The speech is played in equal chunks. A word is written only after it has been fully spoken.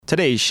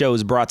Today's show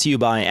is brought to you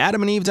by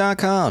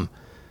AdamandEve.com.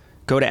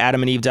 Go to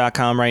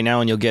AdamandEve.com right now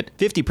and you'll get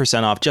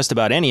 50% off just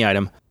about any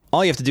item.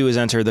 All you have to do is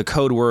enter the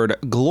code word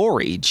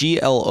GLORY,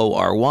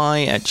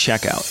 Glory, at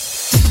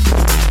checkout.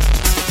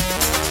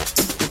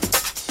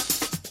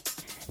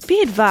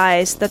 Be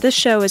advised that this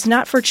show is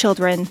not for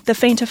children, the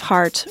faint of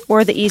heart,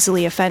 or the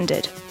easily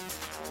offended.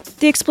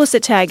 The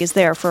explicit tag is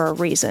there for a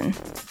reason.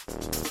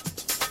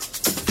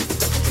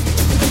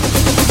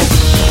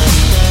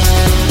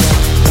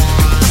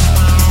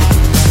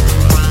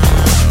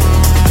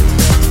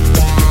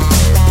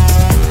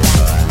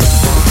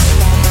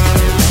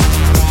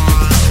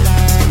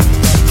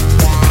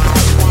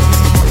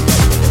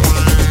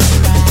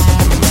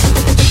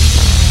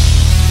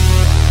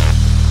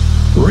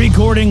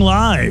 Recording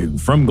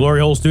live from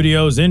Glory Hole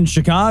Studios in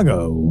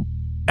Chicago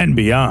and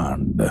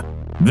beyond.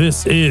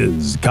 This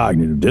is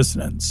Cognitive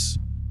Dissonance.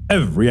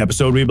 Every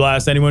episode we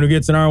blast anyone who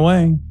gets in our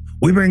way.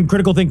 We bring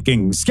critical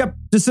thinking,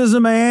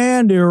 skepticism,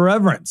 and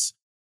irreverence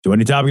to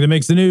any topic that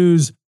makes the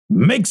news,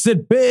 makes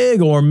it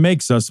big, or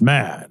makes us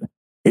mad.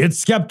 It's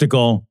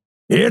skeptical,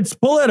 it's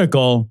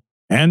political,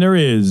 and there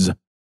is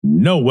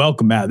no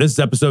welcome mat. This is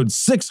episode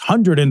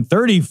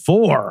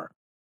 634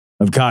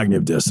 of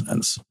Cognitive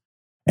Dissonance.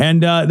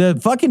 And the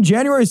fucking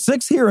January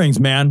 6th hearings,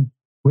 man,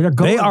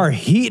 they are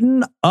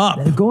heating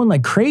up. They're going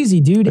like crazy,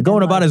 dude. They're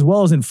going about as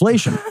well as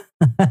inflation.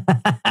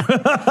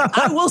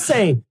 I will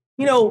say,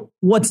 you know,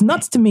 what's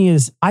nuts to me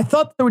is I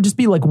thought there would just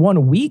be like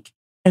 1 week.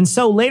 And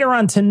so later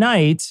on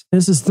tonight,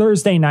 this is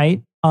Thursday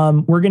night,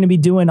 we're going to be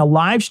doing a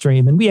live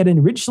stream. And we had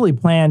originally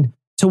planned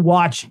to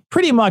watch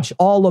pretty much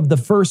all of the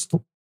first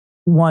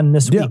one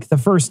this week, the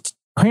first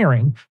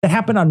hearing that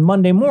happened on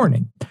Monday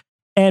morning.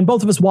 And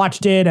both of us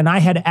watched it, and I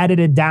had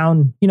edited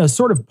down, you know,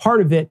 sort of part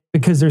of it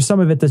because there's some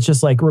of it that's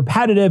just like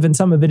repetitive and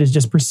some of it is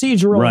just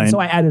procedural. Right. And so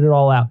I added it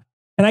all out.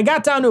 And I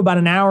got down to about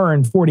an hour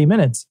and 40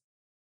 minutes.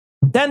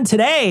 Then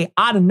today,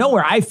 out of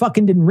nowhere, I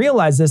fucking didn't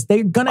realize this.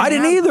 I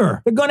didn't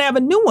either. They're going to have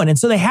a new one. And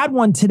so they had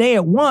one today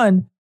at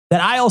 1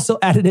 that I also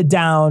edited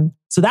down.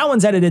 So that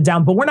one's edited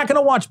down, but we're not going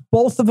to watch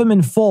both of them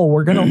in full.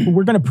 We're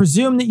going to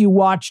presume that you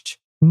watched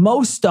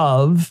most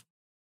of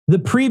the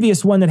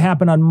previous one that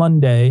happened on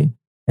Monday.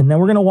 And then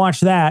we're going to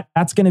watch that.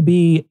 That's going to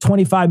be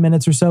 25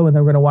 minutes or so. And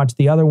then we're going to watch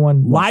the other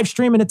one, live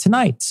streaming it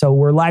tonight. So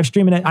we're live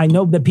streaming it. I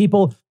know that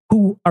people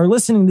who are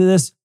listening to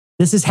this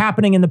is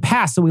happening in the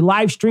past. So we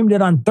live streamed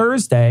it on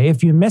Thursday.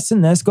 If you're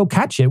missing this, go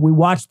catch it. We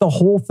watched the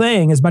whole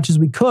thing as much as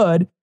we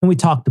could and we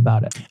talked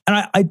about it.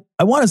 And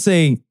I want to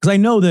say, because I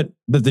know that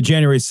the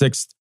January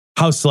 6th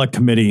House Select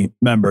Committee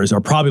members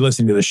are probably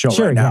listening to the show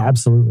right now. Yeah,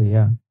 absolutely.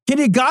 Yeah. Can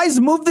you guys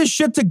move this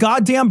shit to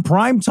goddamn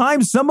prime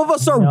time? Some of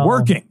us are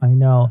working. I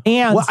know.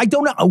 And I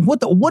don't know.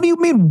 What do you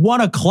mean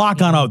 1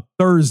 o'clock on a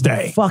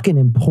Thursday? The fucking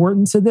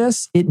importance of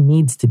this, it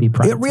needs to be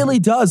prime It really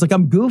does. Like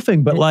I'm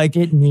goofing, but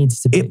it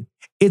needs to be.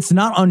 It's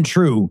not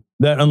untrue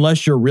that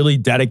unless you're really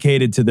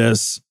dedicated to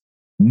this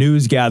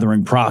news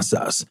gathering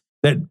process,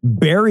 that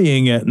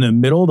burying it in the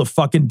middle of the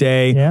fucking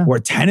day or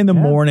 10 in the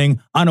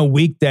morning on a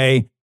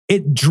weekday,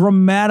 it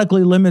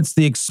dramatically limits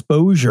the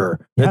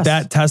exposure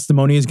that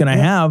testimony is going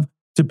to have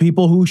to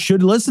people who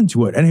should listen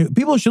to it. And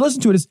people who should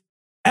listen to it is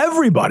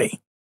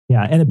everybody.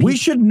 Yeah. And we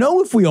should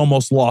know if we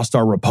almost lost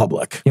our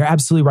republic. You're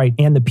absolutely right.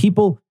 And the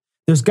people,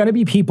 there's going to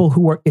be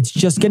people it's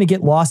just going to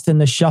get lost in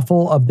the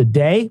shuffle of the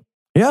day.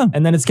 Yeah.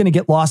 And then it's going to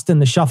get lost in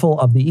the shuffle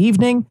of the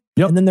evening.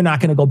 Yep. And then they're not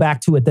going to go back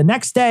to it the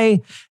next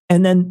day.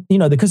 And then, you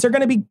know, because they're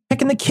going to be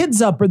picking the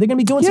kids up or they're going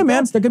to be doing something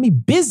else. They're going to be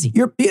busy.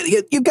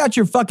 You've got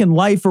your fucking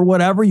life or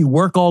whatever. You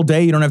work all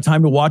day. You don't have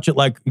time to watch it.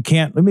 Like you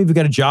can't, maybe you've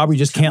got a job where you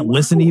just can't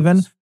listen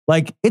even.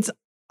 Like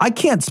I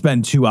can't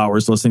spend 2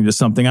 hours listening to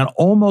something on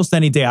almost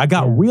any day. I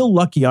got real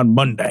lucky on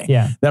Monday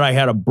that I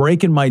had a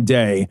break in my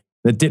day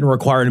that didn't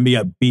require me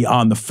to be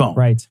on the phone.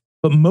 Right.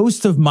 But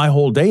most of my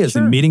whole day is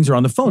in meetings or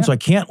on the phone. So I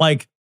can't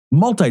like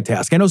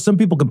multitask. I know some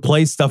people can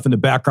play stuff in the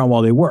background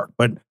while they work,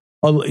 but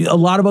a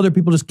lot of other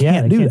people just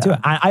can't do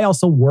that. I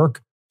also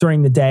work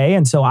during the day.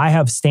 And so I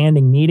have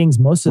standing meetings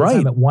most of the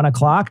time at 1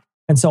 o'clock.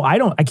 And so I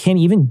can't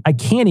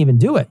even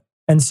do it.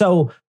 And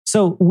so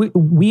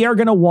we are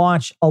going to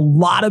watch a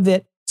lot of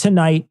it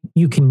tonight.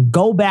 You can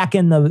go back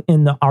in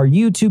our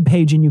YouTube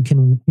page and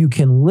you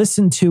can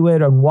listen to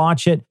it and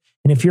watch it.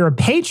 And if you're a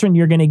patron,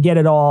 you're going to get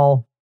it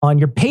all on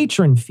your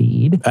patron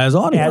feed as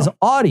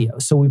audio.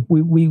 So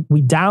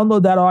we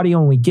download that audio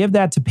and we give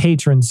that to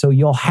patrons, so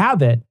you'll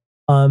have it.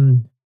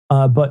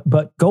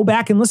 But go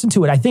back and listen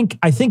to it. I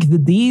think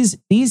that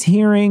these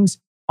hearings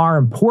are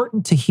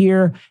important to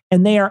hear,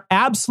 and they are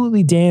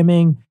absolutely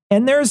damning.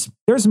 And there's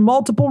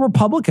multiple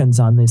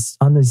Republicans on these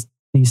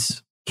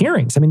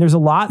hearings. I mean, there's a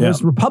lot. Yeah. There's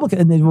the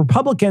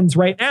Republicans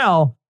right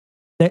now.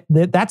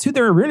 That's who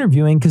they're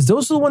interviewing, because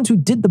those are the ones who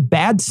did the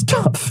bad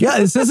stuff. Yeah,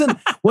 this isn't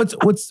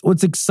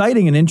what's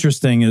exciting and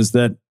interesting is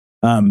that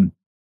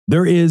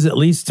there is, at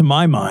least to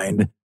my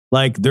mind,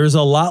 like there's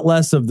a lot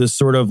less of this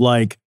sort of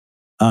like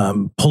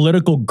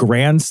political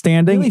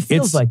grandstanding. It really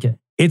feels like it.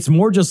 It's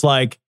more just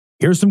like,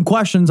 here's some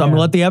questions. I'm going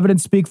to let the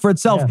evidence speak for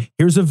itself. Yeah.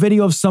 Here's a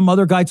video of some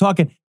other guy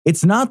talking.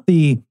 It's not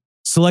the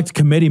select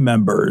committee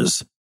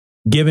members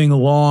giving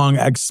long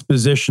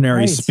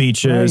expositionary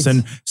speeches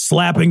and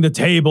slapping the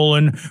table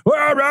and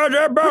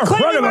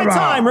reclaiming my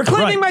time,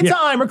 reclaiming my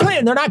time,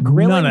 reclaiming. They're not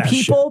grilling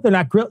people. They're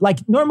not like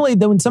normally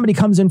when somebody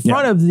comes in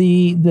front of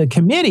the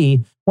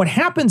committee, what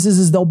happens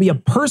is there'll be a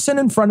person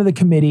in front of the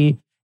committee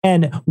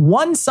and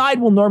one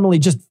side will normally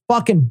just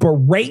fucking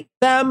berate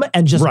them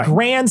and just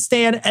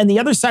grandstand, and the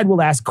other side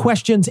will ask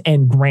questions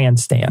and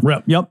grandstand.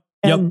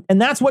 And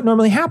that's what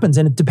normally happens.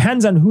 And it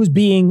depends on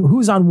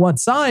who's on what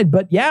side.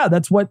 But yeah,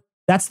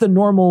 that's the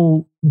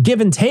normal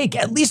give and take,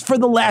 at least for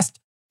the last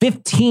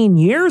 15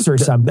 years or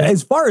something.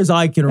 As far as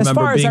I can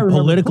remember being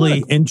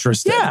politically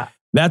interested. Yeah.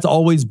 That's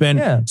always been.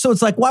 Yeah. So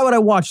it's like, why would I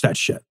watch that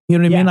shit? You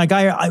know what I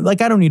mean?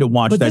 Like I don't need to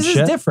watch that shit.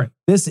 This is different.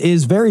 This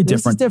is very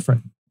different. This is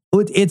different.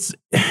 It's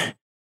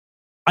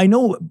I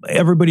know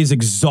everybody's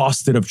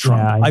exhausted of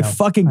Trump. Yeah, I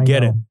fucking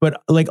get it.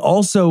 But like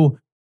also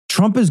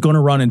Trump is going to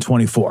run in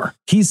 24.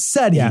 He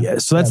said he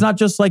is. So that's not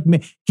just like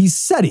me. He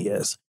said he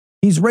is.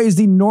 He's raised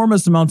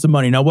enormous amounts of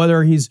money. Now,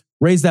 whether he's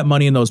raised that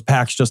money in those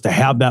PACs just to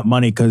have that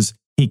money because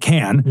he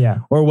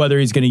can, or whether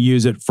he's going to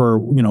use it for,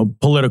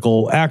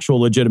 actual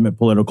legitimate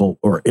political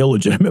or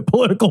illegitimate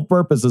political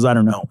purposes, I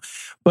don't know.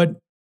 But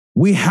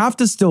we have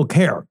to still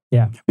care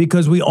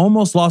because we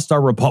almost lost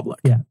our republic.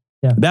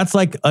 That's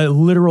like a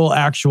literal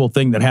actual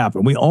thing that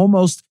happened. We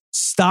almost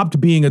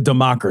stopped being a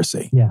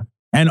democracy.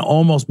 And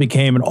almost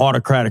became an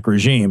autocratic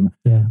regime.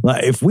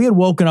 Like, if we had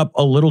woken up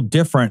a little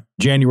different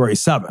January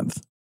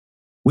 7th,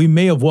 we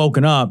may have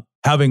woken up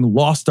having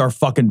lost our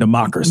fucking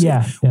democracy.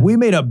 We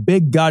made a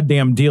big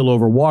goddamn deal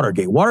over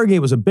Watergate.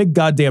 Watergate was a big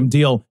goddamn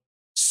deal,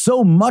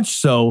 so much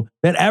so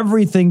that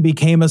everything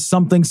became a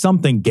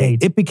something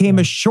gate. It became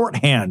a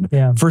shorthand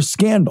for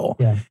scandal.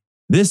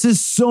 This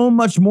is so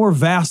much more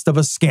vast of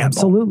a scandal.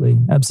 Absolutely.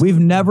 We've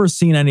never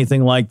seen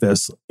anything like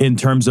this in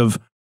terms of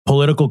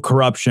political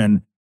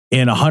corruption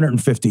in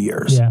 150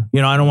 years. I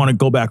don't want to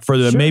go back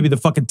further. Maybe the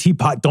fucking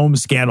Teapot Dome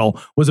scandal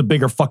was a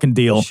bigger fucking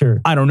deal.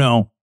 I don't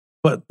know.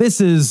 But it's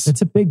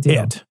a big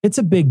deal. It's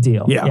a big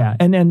deal. Yeah.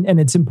 And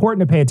it's important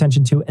to pay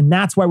attention to. And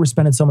that's why we're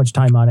spending so much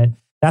time on it.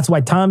 That's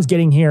why Tom's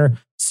getting here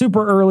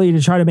super early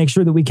to try to make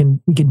sure that we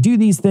can do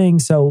these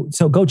things. So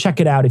go check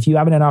it out. If you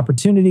haven't had an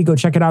opportunity, go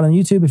check it out on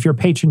YouTube. If you're a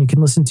patron, you can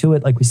listen to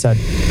it, like we said.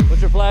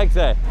 What's your flag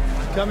say?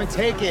 Come and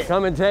take it.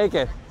 Come and take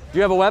it. Do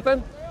you have a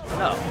weapon?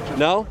 No.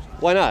 No?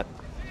 Why not?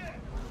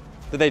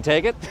 Did they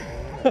take it?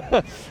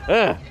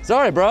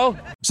 Sorry, bro.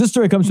 This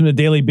story comes from the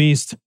Daily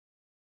Beast.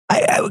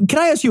 Can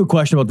I ask you a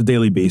question about the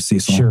Daily Beast,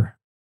 Cecil? Sure.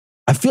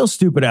 I feel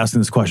stupid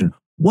asking this question.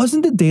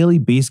 Wasn't the Daily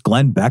Beast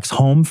Glenn Beck's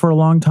home for a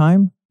long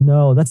time?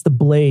 No, that's the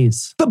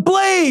Blaze. The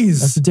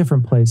Blaze! That's a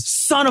different place.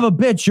 Son of a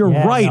bitch, you're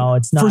right. No,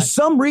 it's not. For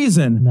some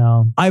reason,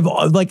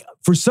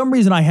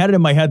 I had it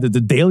in my head that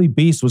the Daily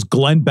Beast was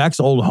Glenn Beck's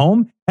old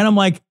home. And I'm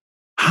like,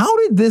 how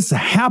did this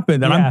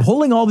happen? And I'm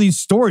pulling all these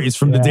stories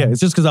from the day.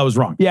 It's just because I was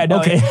wrong.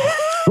 Okay.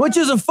 Which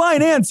is a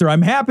fine answer.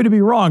 I'm happy to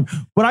be wrong.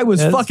 But I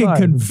was fucking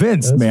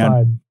convinced, man.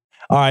 Fine.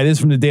 All right, this is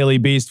from the Daily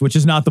Beast, which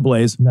is not the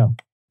Blaze. No.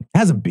 It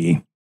has a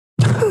B.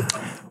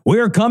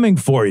 We're coming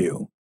for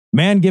you.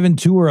 Man given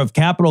tour of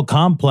Capitol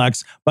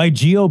complex by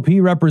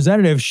GOP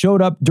representative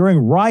showed up during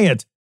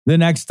riot the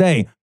next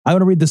day. I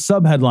want to read the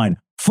subheadline.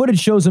 Footage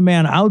shows a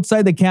man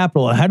outside the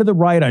Capitol ahead of the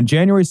riot on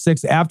January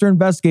 6th after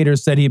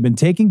investigators said he had been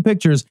taking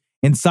pictures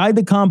inside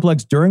the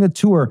complex during a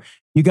tour.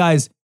 You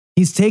guys,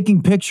 he's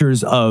taking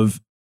pictures of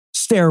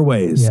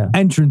stairways,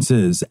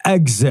 entrances,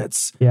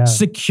 exits,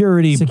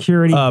 security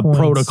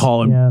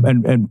protocol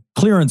and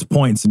clearance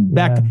points and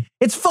back.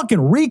 It's fucking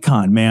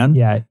recon,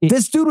 man.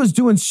 This dude was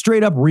doing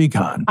straight up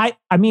recon.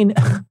 I mean,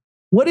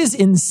 what is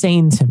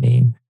insane to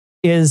me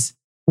is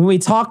when we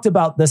talked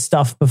about this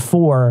stuff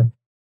before,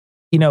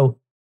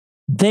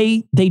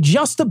 they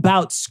just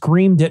about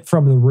screamed it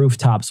from the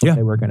rooftops what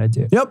they were going to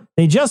do.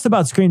 They just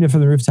about screamed it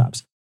from the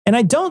rooftops. And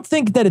I don't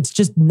think that it's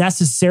just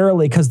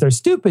necessarily because they're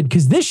stupid,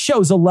 because this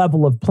shows a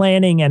level of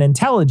planning and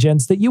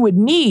intelligence that you would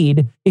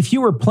need if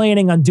you were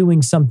planning on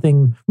doing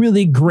something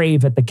really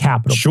grave at the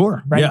Capitol.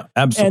 Sure. Right? Yeah,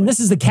 absolutely. And this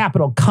is the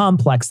Capitol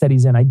complex that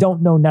he's in. I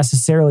don't know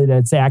necessarily that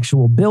it's the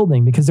actual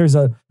building, because there's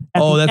at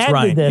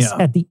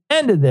the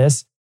end of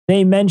this,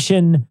 they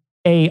mention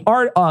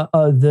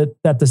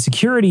that the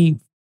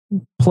security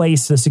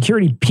place, the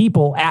security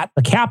people at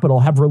the Capitol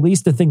have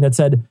released a thing that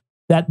said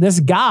that this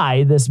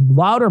guy, this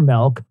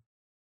Loudermilk,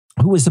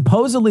 who was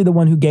supposedly the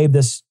one who gave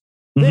this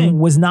thing,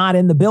 was not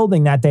in the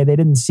building that day. They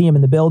didn't see him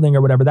in the building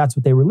or whatever. That's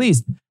what they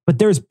released. But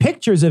there's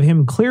pictures of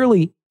him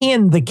clearly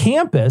in the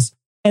campus.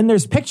 And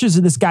there's pictures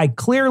of this guy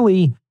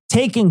clearly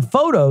taking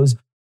photos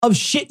of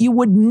shit you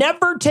would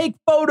never take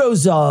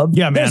photos of.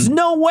 Yeah, man. There's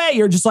no way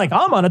you're just like,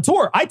 I'm on a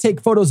tour. I take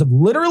photos of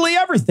literally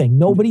everything.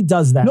 Nobody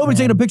does that. Nobody's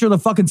taking a picture of the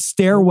fucking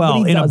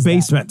stairwell in a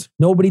basement.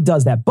 Nobody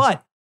does that.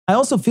 But I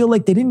also feel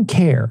like they didn't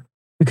care,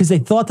 because they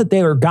thought that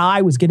their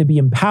guy was going to be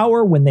in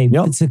power when they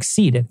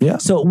succeeded.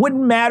 So it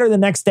wouldn't matter the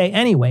next day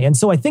anyway. And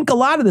so I think a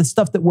lot of the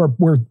stuff that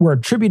we're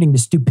attributing to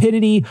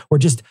stupidity or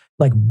just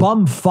like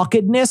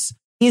bumfuckedness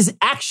is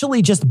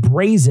actually just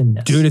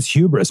brazenness. Dude, it's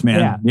hubris,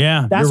 man.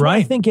 Yeah, that's you're what right.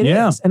 I think it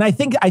is. And I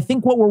think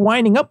what we're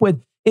winding up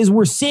with is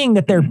we're seeing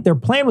that their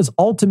plan was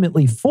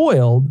ultimately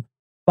foiled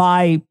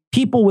by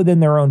people within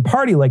their own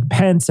party, like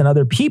Pence and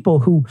other people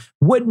who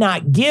would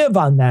not give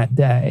on that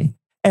day.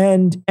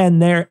 But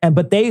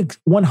they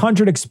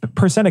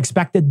 100%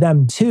 expected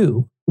them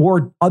to,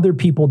 or other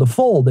people to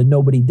fold, and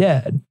nobody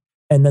did.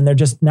 And then they're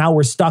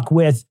stuck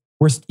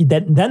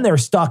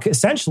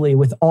essentially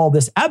with all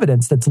this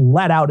evidence that's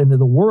let out into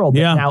the world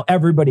that now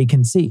everybody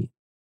can see.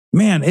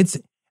 Man, it's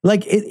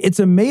like, it's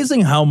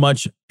amazing how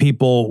much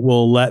people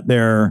will let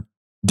their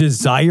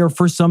desire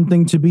for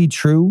something to be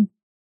true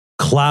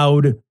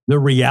cloud the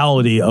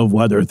reality of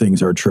whether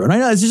things are true. And I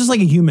know it's just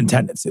like a human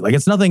tendency. Like,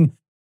 it's nothing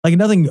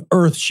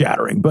earth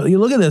shattering, but you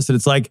look at this and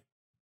it's like,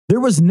 there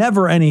was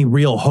never any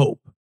real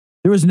hope.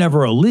 There was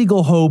never a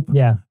legal hope.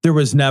 Yeah. There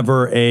was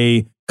never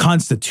a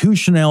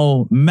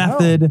constitutional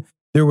method. No.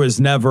 There was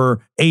never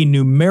a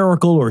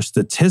numerical or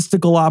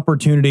statistical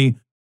opportunity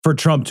for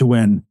Trump to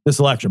win this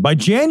election. By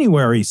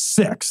January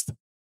 6th,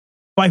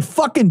 by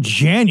fucking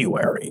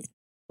January,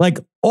 like,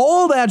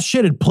 all that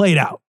shit had played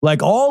out.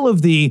 Like, all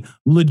of the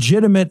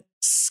legitimate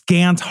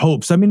scant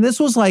hopes. I mean, this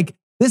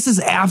is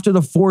after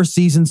the Four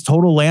Seasons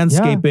total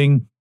landscaping. Yeah.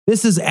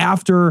 This is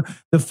after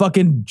the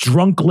fucking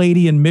drunk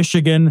lady in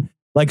Michigan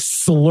like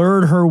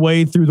slurred her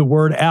way through the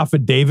word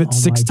affidavit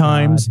 6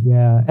 times.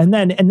 Yeah. And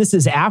this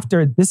is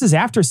after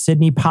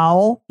Sidney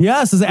Powell.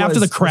 Yeah, this is after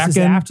the Kraken. This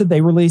is after they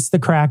released the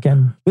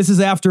Kraken. This is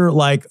after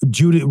like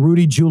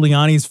Rudy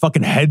Giuliani's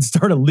fucking head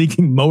started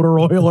leaking motor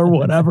oil or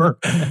whatever.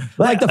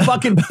 Like the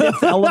fucking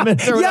Fifth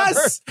Element or whatever.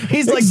 Yes.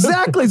 He's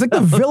exactly. He's like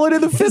the villain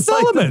in the Fifth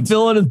Element. Like the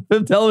villain in the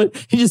Fifth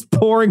Element. He's just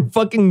pouring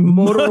fucking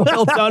motor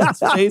oil down his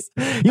face.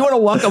 You want to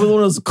walk up with one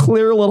of those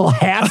clear little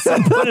hats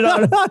and put it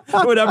on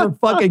whatever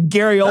fucking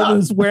Gary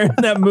Oldman is wearing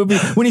in that movie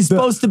when he's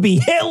supposed to be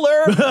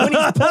Hitler, when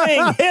he's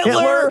playing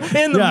Hitler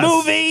in the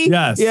movie.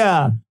 Yes.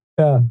 Yeah.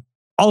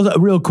 Also,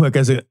 real quick,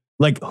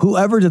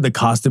 whoever did the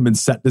costume and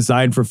set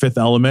design for Fifth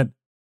Element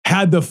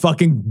had the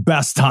fucking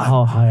best time.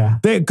 Oh, yeah.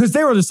 Because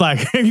they were just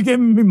like, you're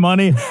giving me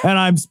money and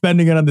I'm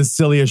spending it on the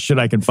silliest shit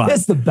I can find.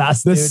 It's the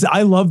best, dude.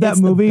 I love that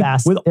movie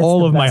with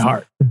all of my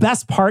heart. The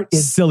best part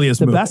is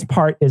silliest movie. The best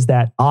part is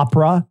that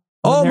opera.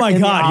 Oh my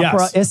God,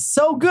 yes. It's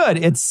so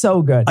good. It's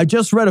so good. I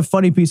just read a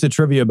funny piece of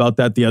trivia about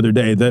that the other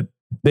day, that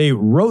they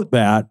wrote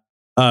that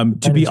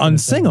to be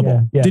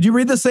unsingable. Yeah. Did you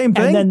read the same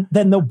thing? And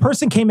then the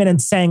person came in and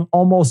sang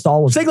almost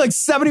all of it. Sang like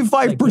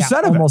 75% of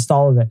it. Almost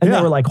all of it. And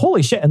they were like,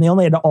 holy shit. And they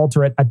only had to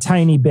alter it a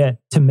tiny bit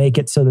to make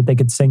it so that they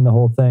could sing the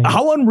whole thing.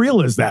 How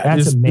unreal is that?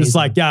 That's amazing. It's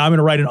like, I'm going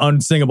to write an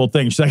unsingable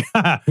thing. She's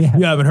like,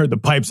 you haven't heard the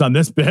pipes on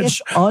this bitch.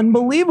 It's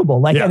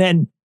unbelievable.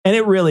 And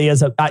it really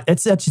is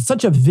it's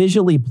such a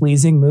visually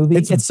pleasing movie.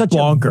 It's such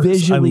bonkers. A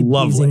visually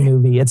pleasing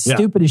movie. It's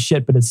stupid as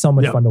shit, but it's so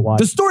much fun to watch.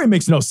 The story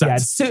makes no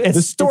sense.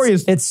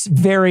 It's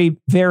very,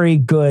 very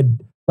good.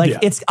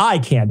 It's eye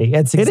candy.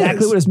 It's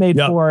exactly what it's made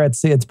for.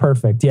 It's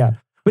perfect. Yeah.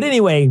 But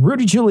anyway,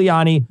 Rudy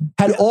Giuliani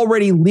had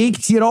already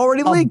leaked. He had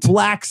already leaked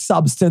black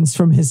substance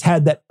from his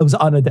head that was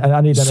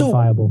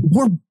unidentifiable.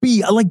 So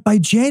by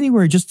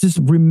January, just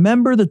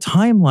remember the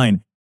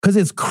timeline, because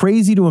it's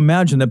crazy to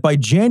imagine that by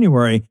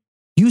January,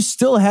 you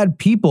still had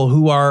people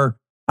who are,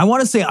 I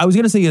was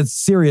going to say it's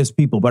serious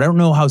people, but I don't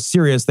know how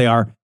serious they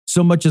are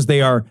so much as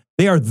they are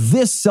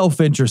this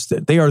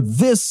self-interested. They are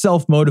this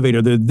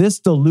self-motivated. They're this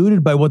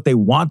deluded by what they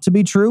want to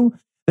be true,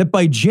 that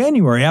by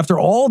January, after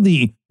all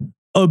the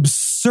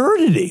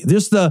absurdity,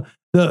 just the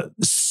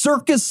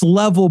circus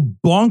level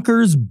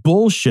bonkers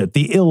bullshit,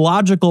 the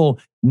illogical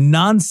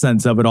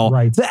nonsense of it all,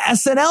 the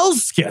SNL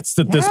skits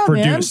that this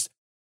produced.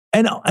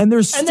 And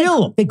there's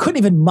still... They couldn't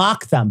even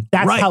mock them.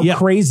 That's how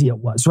crazy it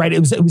was, right? It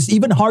was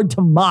even hard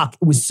to mock.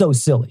 It was so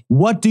silly.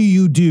 What do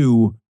you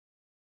do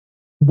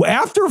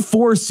after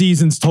Four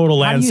Seasons total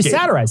landscape? How do you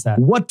satirize that?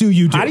 What do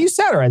you do? How do you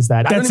satirize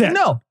that? I don't even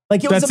know.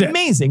 Like, it was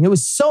amazing. It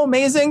was so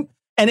amazing.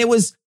 And it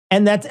was...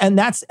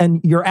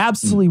 And you're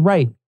absolutely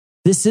right.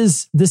 This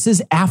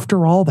is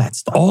after all that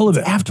stuff. All of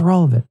it. After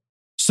all of it.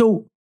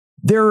 So...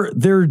 Their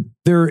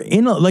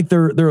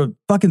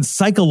fucking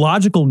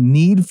psychological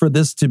need for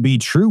this to be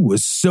true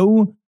was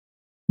so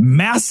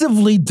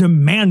massively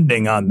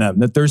demanding on them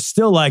that they're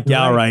still like,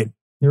 all right.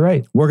 You're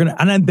right. We're going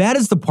to, and that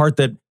is the part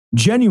that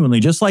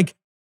genuinely, just like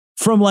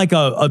from like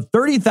a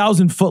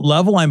 30,000 foot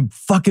level, I'm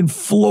fucking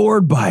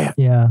floored by it.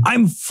 Yeah.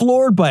 I'm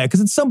floored by it.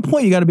 Because at some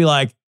point you got to be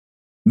like,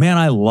 man,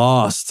 I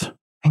lost.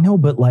 I know,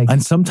 but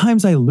and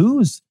sometimes I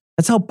lose.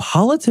 That's how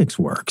politics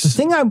works.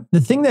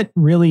 The thing that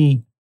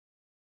really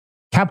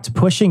kept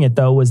pushing it,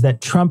 though, was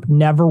that Trump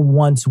never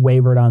once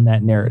wavered on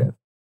that narrative.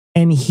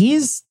 And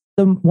he's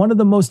one of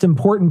the most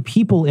important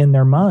people in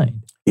their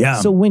mind. Yeah.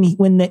 So when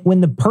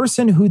the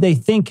person who they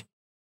think,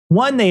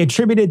 one, they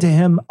attributed to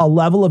him a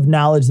level of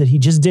knowledge that he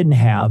just didn't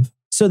have.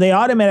 So they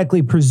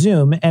automatically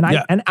presume, and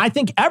I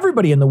think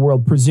everybody in the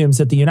world presumes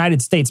that the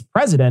United States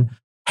president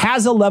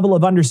has a level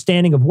of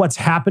understanding of what's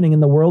happening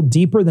in the world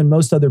deeper than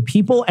most other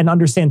people and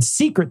understands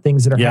secret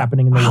things that are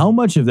happening in the world. How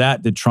much of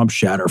that did Trump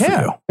shatter for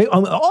you?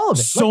 All of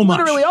it. So much.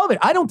 Literally all of it.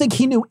 I don't think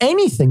he knew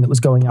anything that was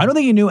going on. I don't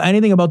think he knew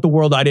anything about the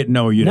world I didn't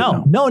know or you didn't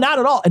know. No, not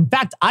at all. In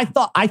fact, I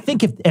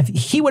think if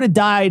he would have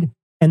died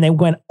and they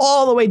went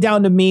all the way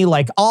down to me,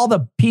 like all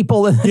the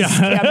people in this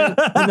cabinet,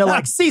 and they're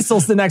like,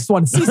 Cecil's the next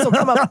one. Cecil,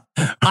 come up.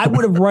 I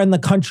would have run the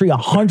country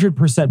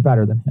 100%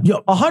 better than him.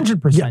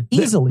 100%,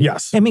 easily.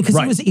 Yes. I mean,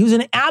 because he was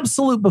an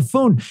absolute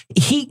buffoon.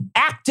 He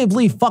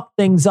actively fucked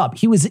things up.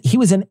 He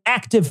was an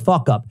active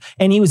fuck up,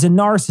 and he was a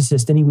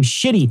narcissist, and he was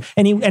shitty.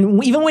 And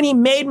even when he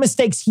made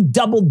mistakes, he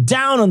doubled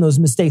down on those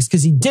mistakes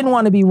because he didn't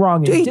want to be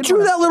wrong. He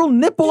drew that little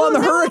nipple on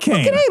the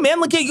hurricane. Look at him,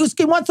 man. Look at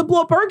he wants to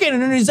blow up a hurricane,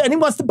 and he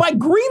wants to buy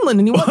Greenland,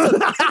 and he wants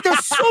to.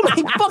 There's so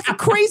many fucking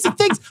crazy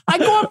things. I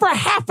go on for a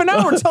half an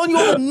hour telling you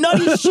all the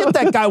nutty shit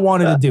that guy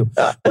wanted to do.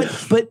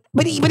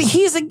 But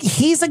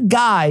he's a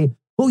guy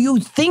who you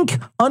think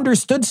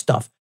understood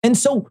stuff. And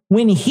so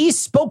when he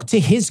spoke to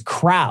his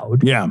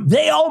crowd,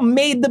 they all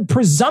made the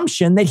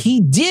presumption that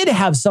he did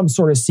have some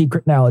sort of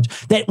secret knowledge.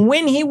 That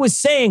when he was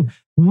saying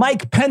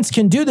Mike Pence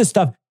can do this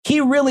stuff,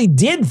 he really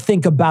did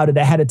think about it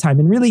ahead of time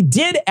and really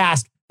did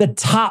ask the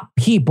top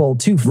people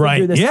to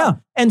figure this out.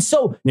 And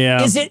so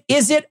is it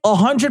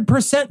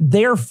 100%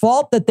 their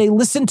fault that they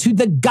listen to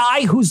the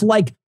guy who's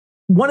like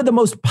one of the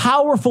most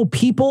powerful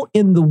people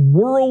in the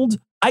world?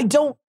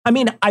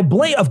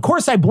 Of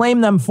course I blame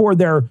them for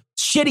their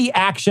shitty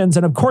actions.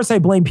 And of course I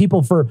blame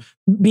people for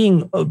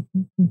being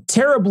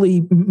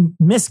terribly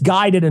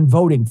misguided and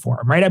voting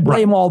for him, right? I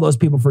blame all those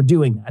people for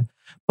doing that.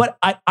 But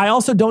I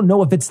also don't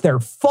know if it's their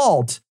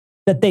fault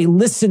that they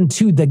listened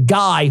to the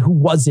guy who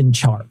was in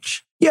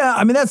charge. Yeah,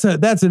 I mean, that's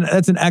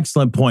an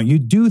excellent point. You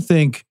do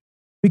think,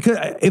 because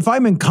if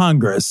I'm in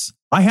Congress,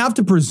 I have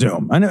to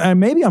presume, and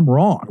maybe I'm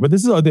wrong, but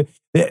this is,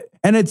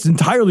 and it's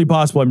entirely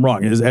possible I'm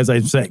wrong, as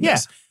I'm saying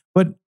this,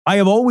 but I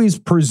have always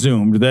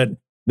presumed that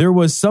there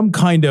was some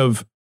kind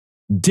of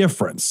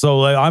difference.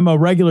 So I'm a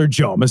regular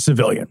Joe, I'm a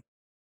civilian,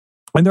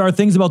 and there are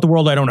things about the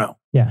world I don't know.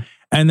 Yeah.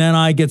 And then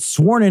I get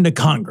sworn into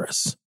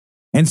Congress,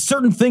 and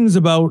certain things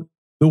about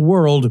the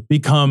world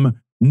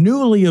become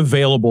newly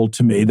available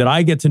to me that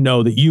I get to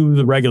know that you,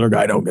 the regular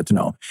guy, don't get to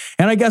know.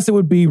 And I guess it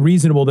would be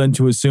reasonable then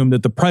to assume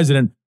that the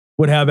president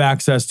would have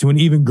access to an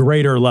even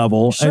greater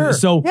level. Sure. And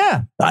so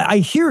I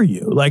hear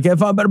you. Like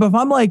if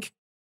I'm like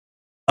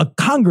a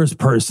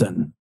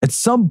congressperson, at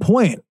some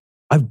point,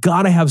 I've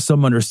got to have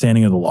some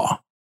understanding of the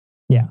law.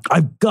 Yeah.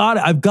 I've got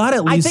to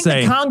at least say. I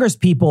think the Congress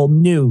people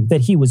knew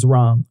that he was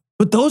wrong.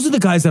 But those are the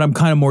guys that I'm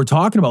kind of more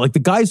talking about. Like the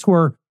guys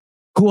who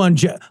on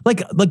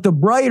like the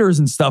writers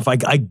and stuff, I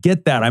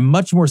get that. I'm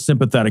much more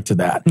sympathetic to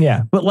that.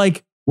 Yeah. But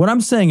like what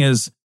I'm saying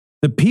is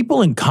the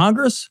people in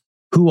Congress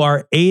who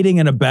are aiding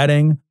and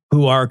abetting,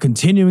 who are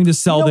continuing to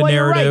sell the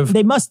narrative.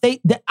 Right.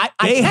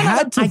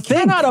 I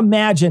cannot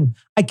imagine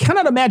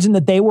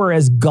that they were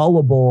as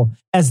gullible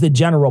as the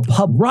general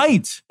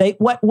public. Right.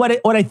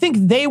 What I think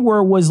they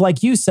were was,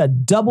 like you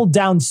said, doubled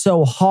down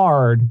so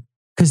hard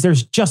because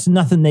there's just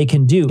nothing they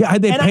can do. Yeah.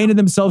 Had they painted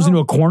themselves into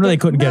a corner they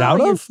couldn't get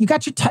out of?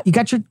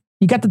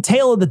 You got the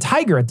tail of the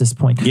tiger at this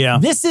point. Yeah.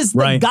 This is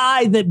the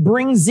guy that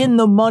brings in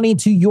the money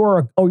to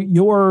your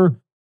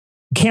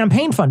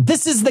campaign fund.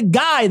 This is the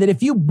guy that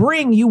if you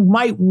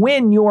might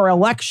win your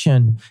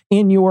election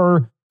in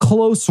your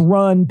close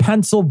run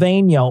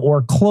Pennsylvania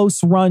or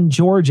close run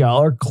Georgia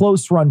or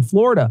close run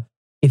Florida.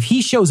 If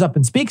he shows up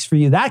and speaks for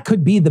you, that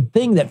could be the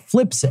thing that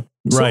flips it.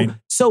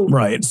 So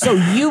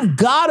you've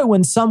got to,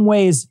 in some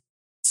ways,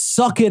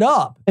 suck it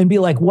up and be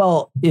like,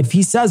 well, if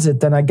he says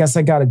it, then I guess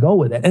I got to go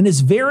with it. And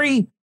it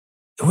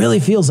really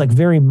feels like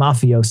very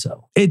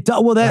mafioso.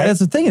 That's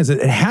the thing is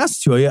it has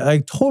to. I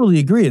totally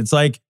agree. It's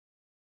like,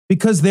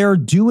 because they're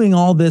doing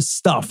all this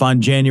stuff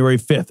on January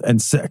 5th and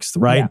 6th,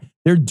 right? Yeah.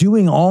 They're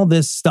doing all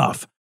this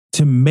stuff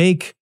to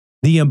make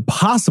the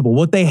impossible.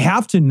 What they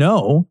have to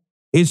know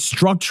is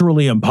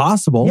structurally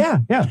impossible. Yeah.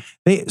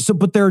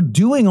 But they're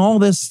doing all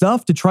this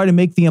stuff to try to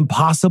make the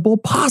impossible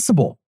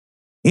possible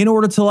in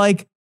order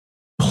to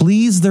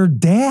please their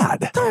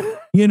dad,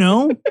 you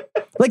know?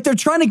 Like they're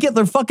trying to get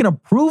their fucking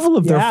approval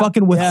of their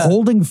fucking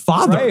withholding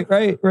father.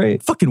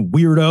 Right. Fucking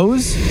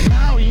weirdos.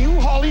 Now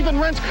U-Haul even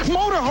rents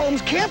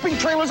motorhomes, camping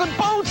trailers, and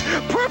boats.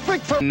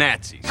 Perfect for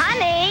Nazis.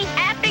 Honey,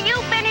 after you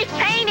finish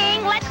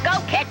painting, let's go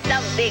catch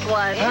some big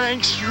ones.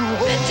 Thanks,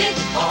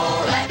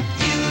 U-Haul.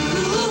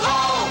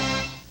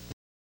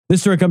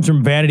 This story comes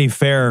from Vanity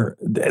Fair.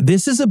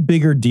 This is a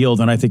bigger deal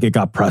than I think it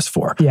got pressed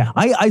for. Yeah.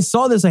 I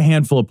saw this a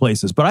handful of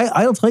places, but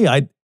I'll tell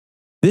you,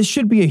 this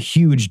should be a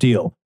huge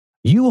deal.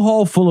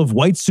 U-Haul full of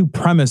white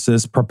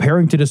supremacists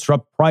preparing to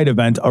disrupt Pride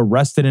event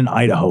arrested in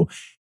Idaho.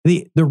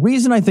 The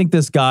reason I think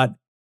this got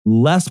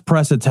less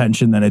press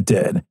attention than it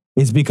did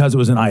is because it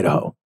was in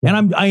Idaho.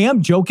 And I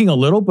am joking a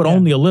little, but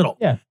only a little.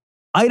 Yeah.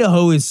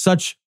 Idaho is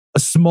such a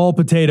small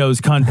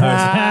potatoes country. State,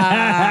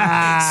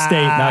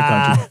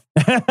 not country.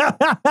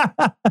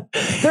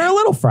 They're a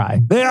little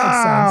fry. They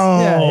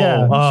are.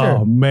 Yeah, oh,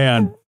 sure.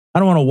 Man. I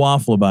don't want to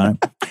waffle about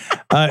it.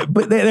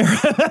 But they're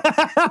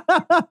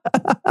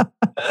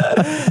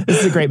this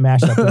is a great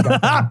mashup.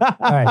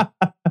 All right.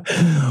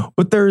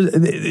 But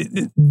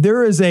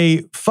there is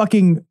a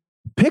fucking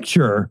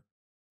picture.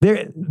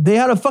 They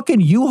had a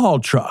fucking U-Haul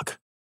truck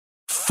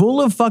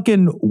full of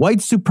fucking white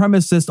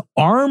supremacist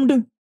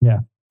armed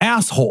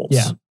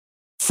assholes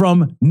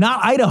from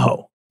not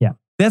Idaho. Yeah.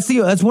 That's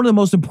one of the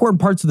most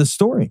important parts of the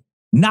story.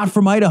 Not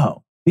from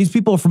Idaho. These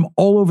people are from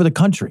all over the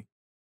country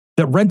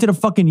that rented a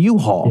fucking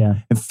U-Haul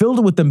and filled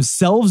it with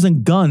themselves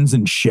and guns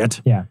and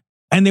shit. Yeah.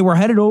 And they were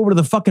headed over to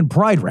the fucking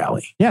Pride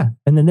rally. Yeah.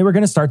 And then they were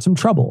going to start some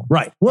trouble.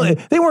 Right. Well,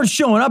 they weren't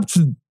showing up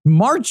to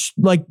march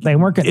like they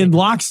weren't gonna, in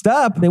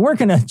lockstep. They weren't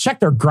going to check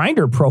their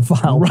Grindr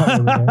profile.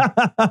 Right.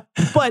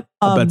 But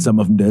I bet some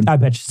of them did. I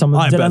bet you some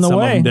of them did on the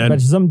way. I bet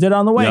you some did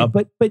on the way. Yep.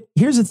 But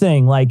here's the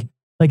thing, like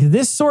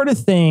this sort of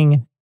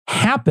thing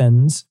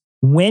happens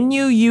when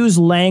you use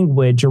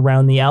language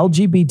around the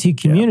LGBT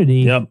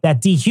community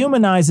that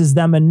dehumanizes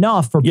them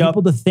enough for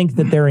people to think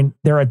that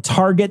they're a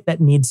target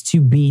that needs to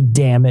be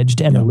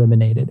damaged and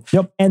eliminated.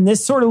 Yep. And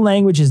this sort of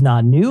language is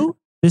not new.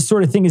 This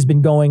sort of thing has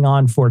been going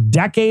on for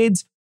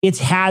decades. It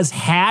has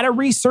had a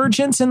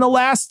resurgence in the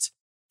last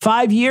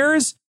 5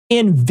 years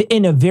in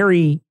a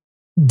very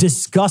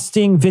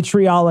disgusting,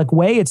 vitriolic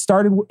way. It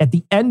started at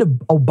the end of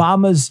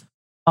Obama's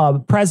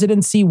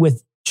presidency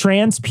with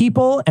trans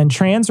people and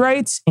trans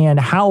rights and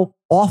how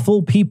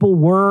awful people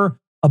were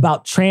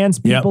about trans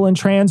people and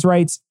trans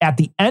rights at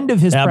the end of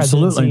his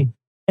presidency.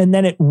 And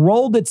then it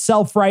rolled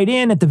itself right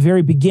in at the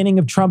very beginning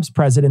of Trump's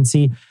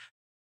presidency.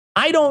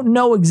 I don't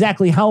know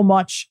exactly how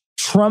much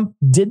Trump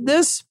did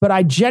this, but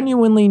I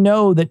genuinely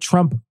know that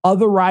Trump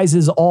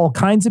otherizes all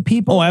kinds of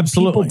people. Oh,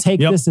 absolutely. People take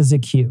this as a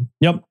cue.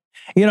 Yep.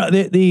 You know,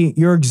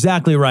 you're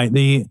exactly right.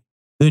 The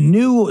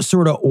new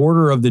sort of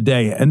order of the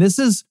day, and this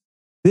is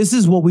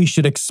what we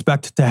should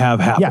expect to have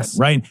happen,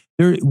 right?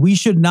 We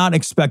should not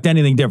expect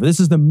anything different. This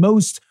is the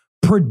most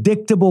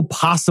predictable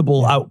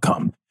possible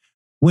outcome.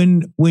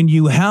 When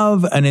you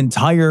have an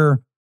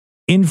entire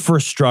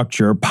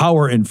infrastructure,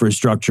 power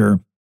infrastructure,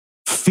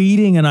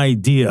 feeding an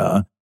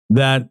idea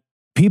that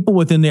people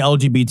within the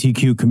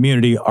LGBTQ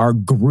community are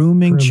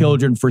grooming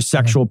children for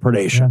sexual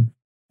predation.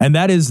 Yeah. And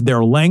that is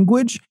their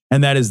language,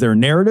 and that is their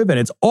narrative, and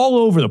it's all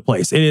over the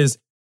place. It is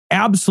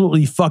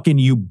absolutely fucking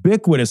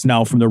ubiquitous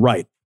now from the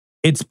right.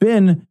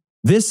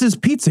 This is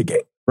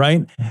Pizzagate,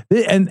 right?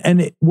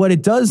 And what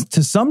it does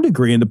to some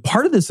degree, and the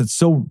part of this that's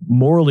so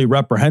morally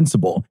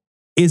reprehensible,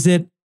 is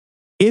that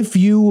if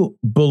you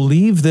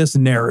believe this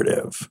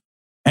narrative,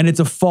 and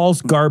it's a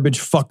false, garbage,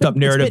 fucked up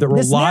narrative that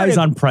relies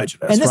on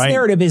prejudice, and this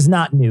narrative is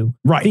not new.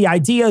 Right. The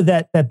idea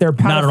that they're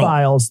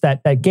pedophiles,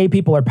 that gay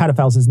people are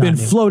pedophiles is not been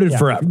new. Floated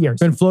forever. Years.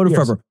 Been floated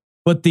forever.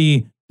 But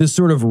the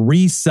sort of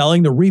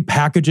reselling, the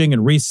repackaging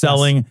and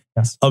reselling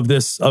of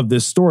this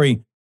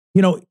story,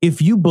 you know,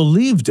 if you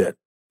believed it,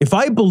 if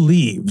I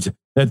believed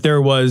that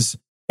there was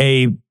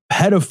a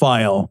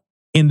pedophile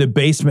in the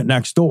basement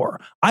next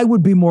door, I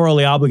would be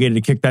morally obligated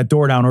to kick that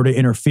door down or to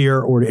interfere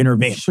or to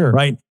intervene. Sure.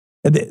 Right.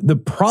 The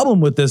problem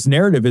with this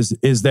narrative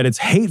is that it's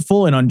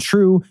hateful and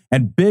untrue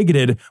and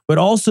bigoted, but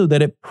also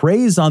that it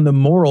preys on the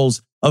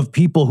morals of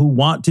people who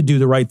want to do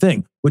the right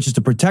thing, which is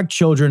to protect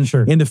children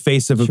in the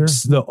face of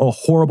a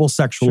horrible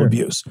sexual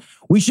abuse.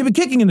 We should be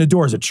kicking in the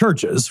doors of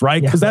churches,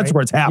 right? Because that's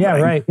where it's happening.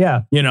 Yeah, right.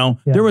 Yeah. You know,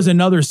 there was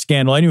another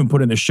scandal. I didn't even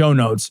put it in the show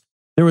notes.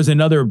 There was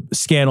another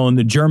scandal in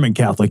the German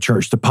Catholic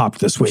Church that popped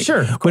this week.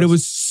 Sure. But it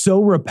was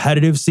so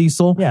repetitive,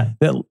 Cecil,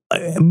 that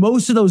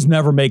most of those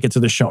never make it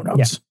to the show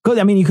notes. Yeah.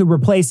 I mean, you could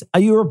replace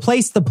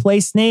the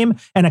place name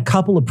and a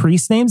couple of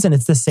priest names, and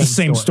it's the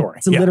same story.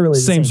 It's literally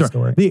the same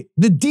story.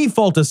 The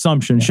default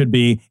assumption should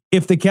be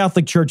if the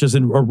Catholic Church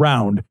isn't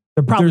around,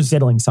 they're probably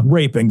diddling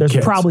somebody. Raping There's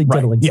kids. probably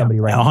diddling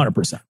somebody, right?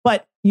 100%.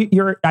 But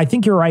I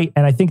think you're right,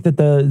 and I think that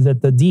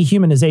the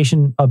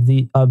dehumanization of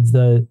the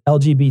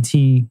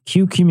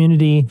LGBTQ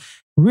community,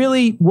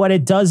 really what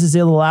it does is it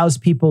allows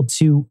people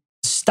to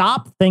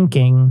stop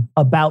thinking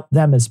about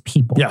them as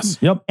people. Yes.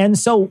 Yep. And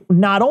so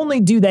not only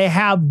do they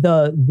have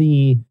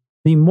the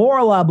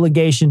moral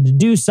obligation to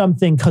do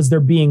something because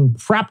they're being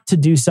prepped to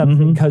do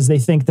something because they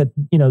think that,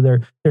 you know,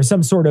 there's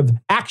some sort of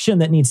action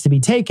that needs to be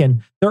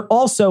taken, they're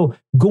also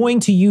going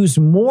to use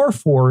more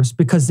force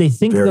because they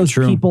think those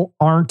people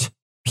aren't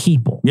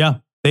people. Yeah.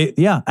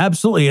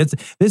 Absolutely.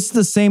 This is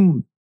the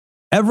same.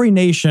 Every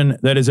nation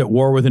that is at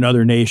war with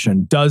another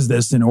nation does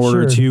this in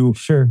order to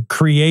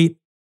create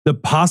the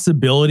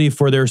possibility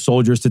for their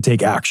soldiers to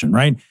take action,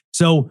 right?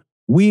 So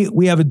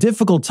we have a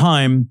difficult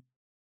time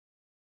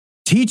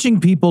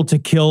teaching people to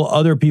kill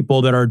other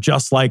people that are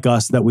just like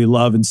us, that we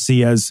love and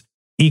see as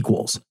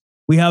equals.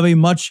 We have a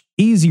much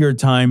easier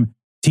time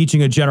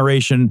teaching a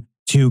generation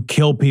to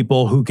kill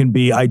people who can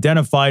be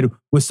identified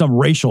with some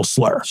racial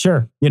slur.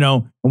 Sure. You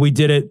know, and we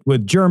did it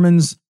with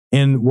Germans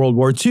in World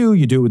War II.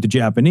 You do it with the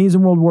Japanese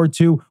in World War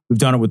II. We've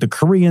done it with the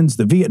Koreans,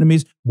 the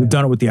Vietnamese. We've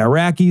done it with the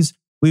Iraqis.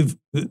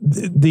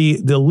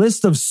 The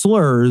list of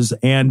slurs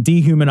and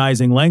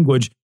dehumanizing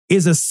language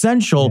is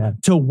essential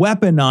to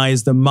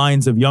weaponize the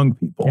minds of young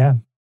people. Yeah.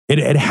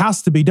 It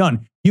has to be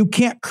done. You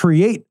can't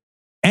create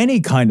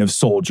any kind of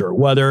soldier,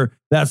 whether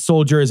that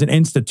soldier is an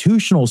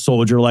institutional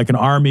soldier like an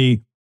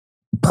army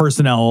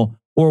personnel,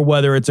 or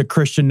whether it's a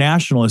Christian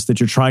nationalist that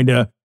you're trying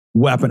to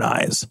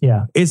weaponize.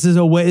 Yeah. It's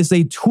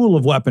a tool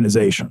of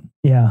weaponization.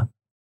 Yeah.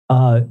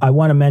 I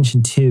want to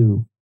mention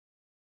too,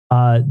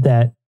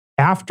 that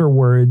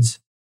afterwards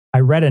I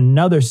read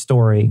another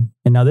story,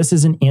 and now this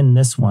isn't in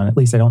this one, at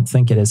least I don't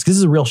think it is, because this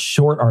is a real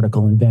short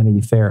article in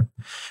Vanity Fair.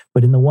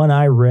 But in the one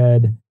I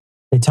read,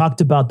 they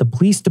talked about the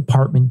police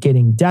department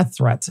getting death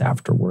threats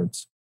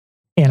afterwards.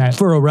 And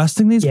for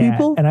arresting these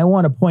people? And I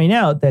want to point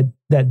out that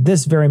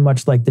this, very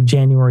much like the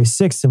January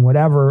 6th and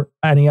whatever,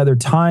 any other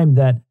time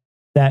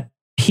that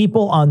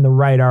people on the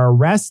right are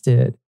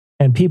arrested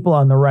and people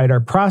on the right are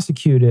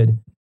prosecuted,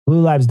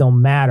 blue lives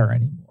don't matter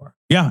anymore.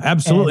 Yeah,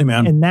 absolutely,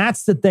 man. And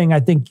that's the thing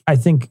I think,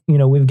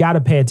 we've got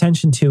to pay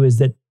attention to is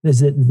that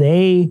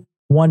they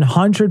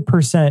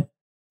 100%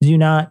 do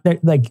not,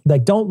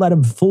 don't let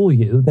them fool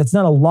you. That's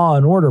not a law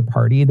and order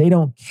party. They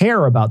don't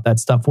care about that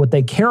stuff. What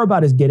they care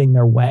about is getting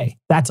their way.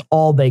 That's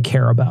all they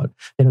care about.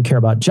 They don't care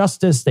about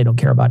justice. They don't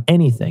care about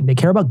anything. They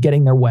care about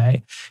getting their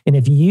way. And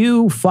if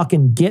you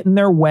fucking get in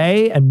their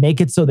way and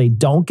make it so they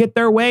don't get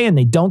their way and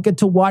they don't get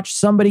to watch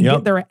somebody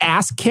get their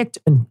ass kicked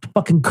and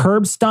fucking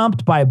curb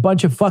stomped by a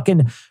bunch of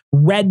fucking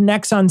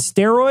rednecks on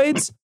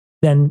steroids,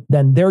 then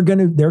they're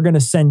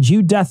gonna send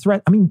you death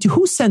threats. I mean,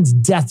 who sends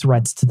death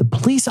threats to the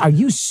police? Are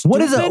you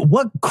stupid?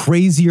 What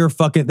crazier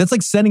fucking? That's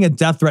like sending a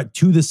death threat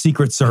to the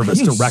Secret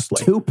Service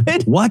directly.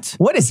 Stupid. What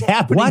is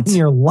happening in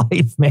your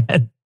life,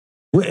 man?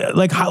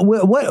 Like how?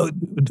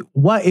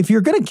 What? If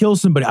you're gonna kill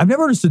somebody, I've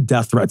never understood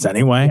death threats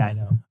anyway. Yeah, I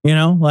know. You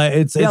know, like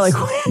it's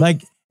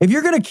like if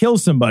you're gonna kill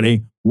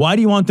somebody, why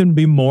do you want them to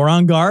be more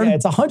on guard? Yeah,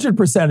 it's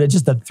 100%. It's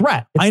just a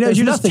threat. I know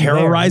you're just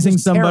terrorizing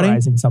somebody.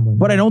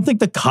 But I don't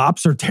think the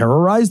cops are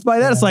terrorized by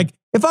that. Yeah. It's like,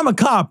 if I'm a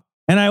cop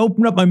and I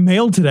open up my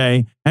mail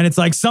today and it's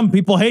like, some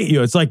people hate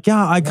you. It's like,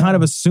 I kind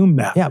of assume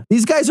that. Yeah.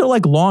 These guys are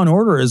like law and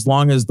order as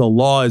long as the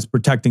law is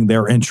protecting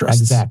their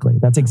interests. Exactly.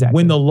 That's exactly.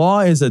 When the law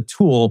is a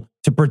tool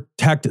to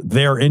protect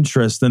their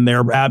interests, then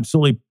they're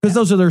absolutely, because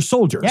those are their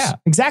soldiers. Yeah,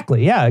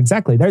 exactly. Yeah,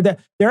 exactly. They're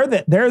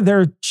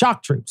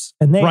shock troops,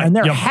 and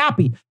they're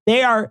happy.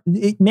 They are,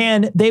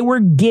 man, they were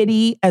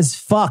giddy as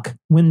fuck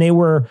when they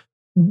were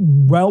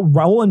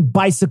rolling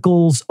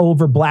bicycles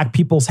over black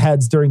people's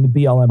heads during the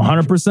BLM.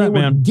 100%,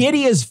 man.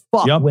 Giddy as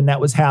fuck when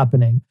that was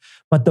happening.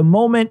 But the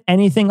moment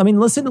anything, I mean,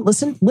 listen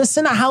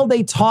to how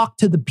they talk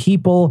to the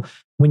people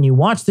when you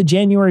watch the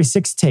January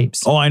 6th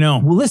tapes. Oh, I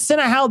know. Listen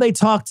to how they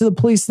talk to the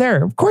police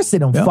there. Of course they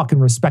don't fucking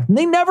respect them.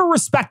 They never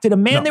respected a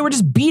man. No. They were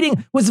just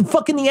was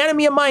fucking the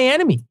enemy of my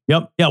enemy.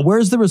 Yep. Yeah.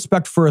 Where's the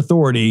respect for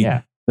authority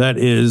that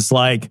is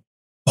like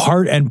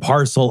part and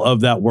parcel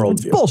of that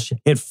worldview? It's bullshit.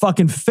 It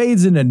fucking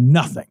fades into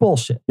nothing.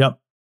 Bullshit. Yep.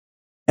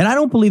 And I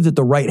don't believe that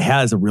the right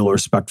has a real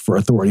respect for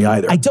authority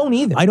either. I don't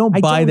either. I don't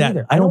buy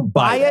that. I don't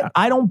buy it.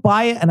 I don't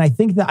buy it. And I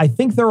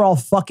think they're all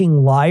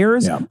fucking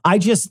liars. Yeah. I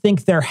just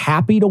think they're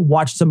happy to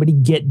watch somebody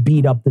get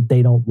beat up that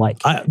they don't like.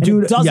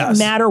 Dude, it doesn't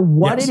matter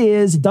what it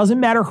is. It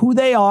doesn't matter who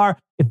they are.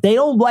 If they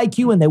don't like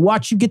you and they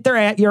watch you get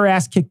your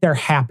ass kicked, they're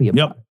happy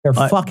about it. They're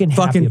fucking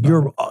happy about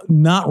you're it.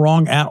 Not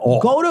wrong at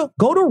all. Go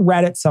to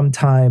Reddit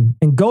sometime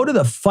and go to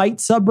the fight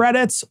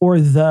subreddits or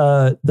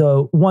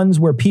the ones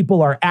where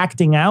people are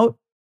acting out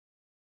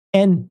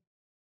and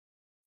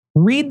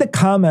read the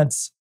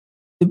comments.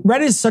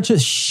 Reddit is such a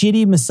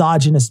shitty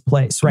misogynist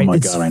place, right? Oh my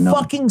God, I know.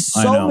 Fucking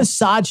so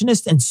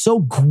misogynist and so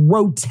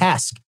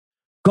grotesque.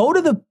 Go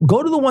to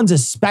the ones,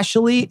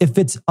 especially if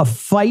it's a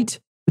fight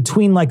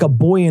between like a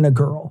boy and a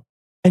girl,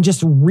 and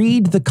just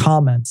read the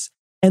comments.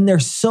 And they're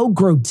so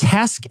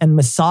grotesque and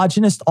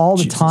misogynist all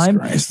the time.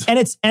 Christ. And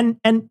it's and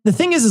the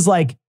thing is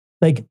like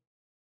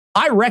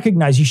I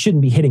recognize you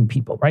shouldn't be hitting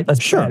people, right?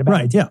 Let's sure,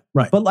 right, yeah,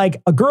 right. But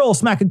like a girl will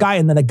smack a guy,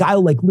 and then a guy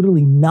will like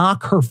literally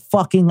knock her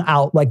fucking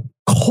out like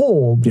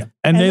cold. Yeah.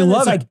 And they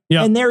love it.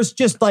 Yeah. And there's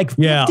just like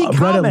 50 comments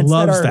Reddit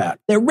loves that.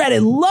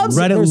 Reddit loves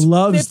it. Reddit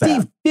loves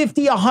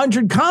 50,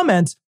 100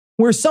 comments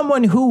where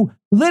someone who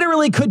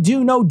literally could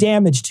do no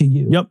damage to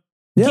you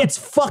gets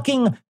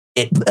fucking...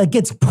 It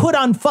gets put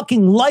on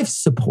fucking life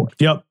support.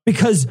 Yep.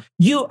 Because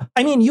you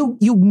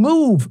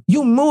move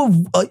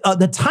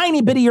the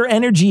tiny bit of your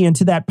energy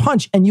into that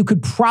punch, and you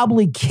could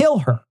probably kill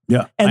her.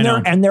 Yeah.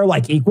 And they're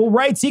like equal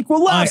rights,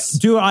 equal us.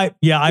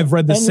 I've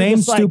read the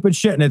same stupid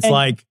shit, and it's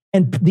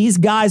and these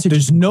guys are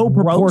there's no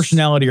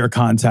proportionality or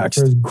context.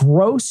 There's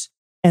gross,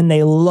 and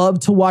they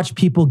love to watch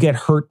people get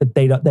hurt that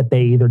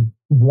they either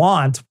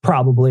want,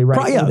 probably,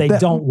 right? Or they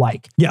don't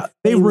like. Yeah.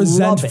 They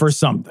resent for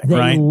something,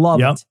 right? They love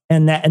it.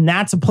 And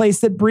that's a place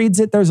that breeds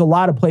it. There's a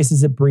lot of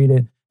places that breed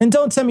it. And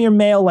don't tell me your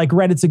mail like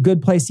Reddit's a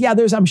good place. Yeah,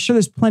 I'm sure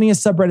there's plenty of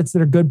subreddits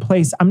that are good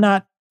place. I'm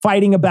not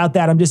fighting about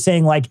that. I'm just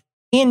saying, like,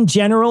 in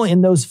general,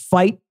 in those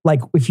like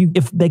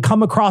if they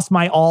come across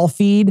my all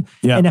feed,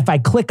 and if I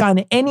click on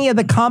any of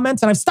the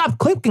comments, and I've stopped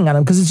clicking on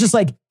them because it's just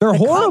like they're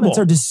horrible. Comments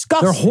are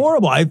disgusting. They're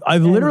horrible.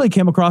 I've literally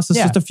came across this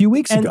just a few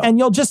weeks ago. And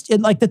you'll just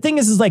the thing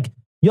is like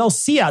you'll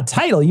see a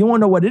title. You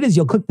won't know what it is.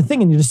 You'll click the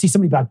thing and you just see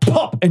somebody be like,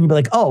 pop, and you'll be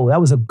like, oh, that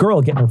was a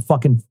girl getting her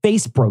fucking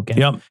face broken.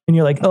 Yep. And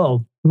you're like,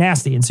 oh,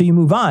 nasty. And so you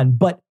move on.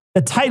 But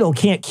the title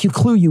can't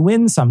clue you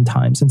in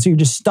sometimes. And so you're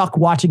just stuck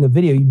watching a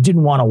video you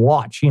didn't want to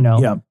watch, you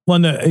know? Yeah.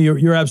 Well,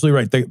 you're absolutely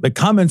right. The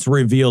comments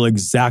reveal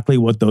exactly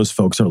what those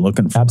folks are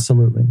looking for.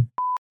 Absolutely.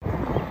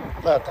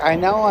 Look, I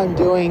know I'm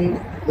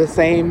doing the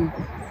same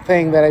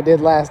thing that I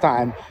did last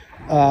time,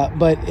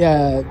 but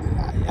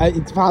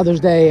it's Father's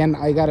Day and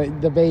I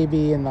got the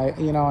baby and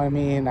you know what I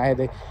mean?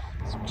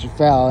 She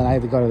fell and I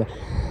had to go to the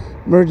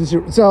emergency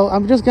room. So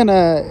I'm just going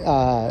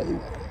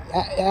to,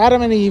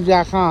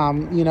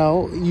 AdamandEve.com, you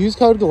know, use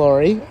code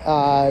GLORY.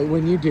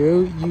 When you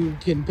do, you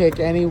can pick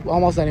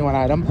almost any one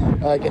item,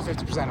 get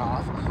 50%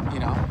 off, you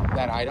know,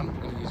 that item.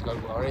 Use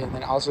code GLORY. And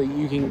then also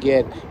you can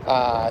get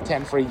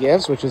 10 free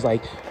gifts, which is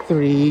like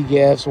 3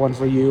 gifts, one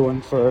for you,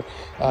 one for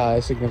a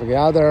significant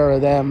other or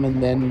them,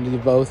 and then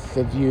both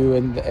of you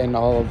and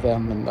all of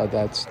them, and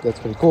that's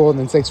pretty cool. And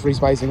then 6 free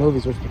spicy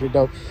movies, which is pretty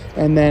dope.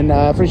 And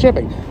then free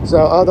shipping.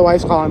 So, the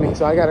wife's calling me,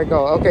 so I gotta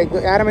go. Okay,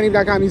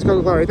 AdamandEve.com, use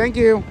code GLORY. Thank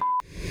you.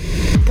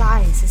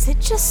 Guys, is it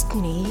just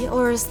me,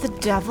 or is the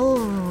devil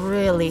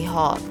really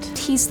hot?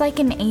 He's like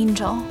an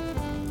angel,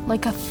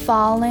 like a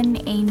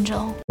fallen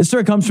angel. This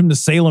story comes from the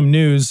Salem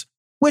News,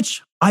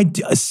 which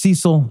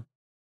Cecil,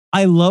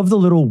 I love the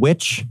little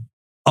witch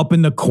up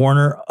in the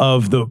corner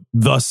of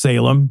the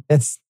Salem.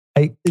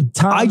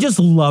 I just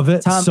love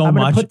it so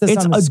much. Put this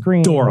it's on the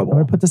screen. Adorable. I'm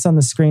going to put this on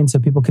the screen so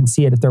people can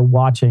see it if they're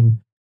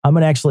watching. I'm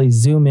going to actually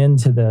zoom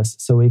into this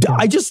so we can.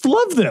 I just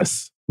love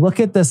this. Look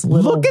at this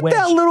little witch. Look at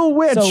that little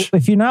witch. So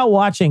if you're not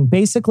watching,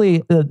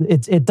 basically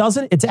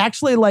it's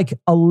actually like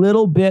a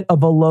little bit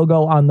of a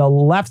logo on the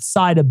left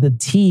side of the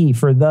T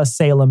for the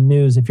Salem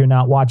News if you're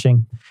not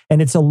watching.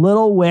 And it's a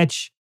little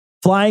witch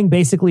flying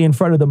basically in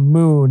front of the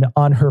moon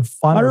on her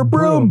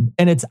broom.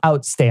 And it's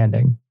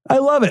outstanding. I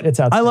love it.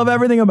 It's outstanding. I love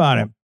everything about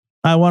it.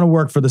 I want to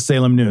work for the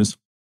Salem News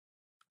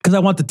because I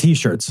want the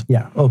t-shirts.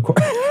 Yeah, of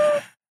course.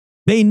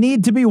 They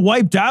need to be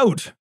wiped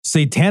out.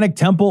 Satanic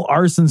Temple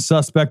arson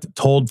suspect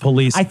told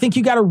police. I think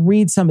you got to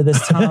read some of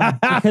this, Tom,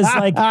 because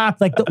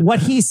what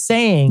he's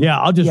saying. Yeah,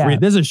 I'll just read.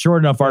 This is a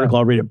short enough article.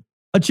 I'll read it.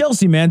 A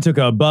Chelsea man took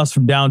a bus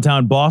from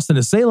downtown Boston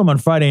to Salem on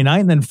Friday night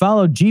and then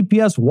followed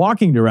GPS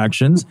walking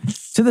directions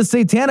to the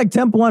Satanic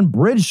Temple on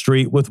Bridge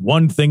Street with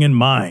one thing in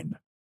mind.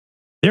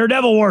 They're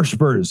devil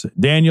worshippers.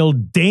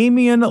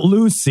 Damian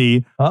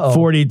Lucy,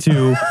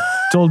 42,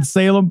 told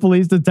Salem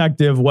police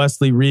detective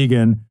Wesley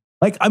Regan.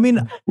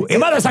 Your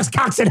mother sucks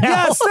cocks in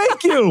hell. Yes,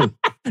 thank you.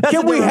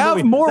 Can we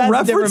have more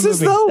references,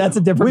 though? That's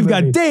a different We've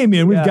movie. got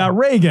Damien. We've got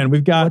Reagan.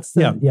 We've got...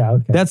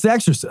 okay. That's The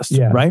Exorcist,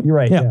 yeah, right? You're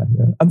right, yeah.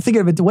 I'm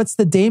thinking of it. What's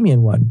the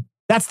Damien one?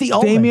 That's the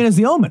Omen. Damien is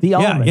the Omen. The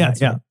Omen.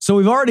 Yeah. So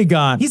we've already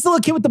got... He's the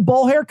little kid with the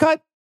bowl haircut?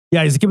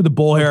 Yeah, he's a kid with the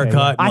bowl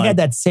haircut. I had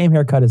that same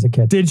haircut as a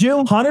kid. Did you?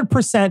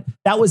 100%.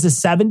 That was a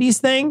 70s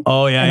thing.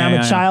 Oh, yeah,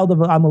 And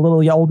I'm a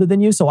little older than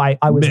you, so I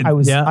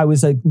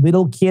was a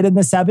little kid in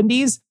the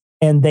 70s.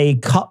 And they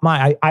cut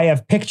I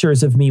have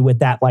pictures of me with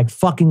that like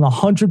fucking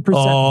 100%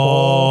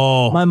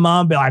 bowl. My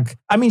mom be like,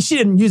 she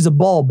didn't use a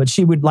bowl, but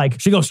she would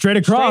she go straight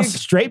across.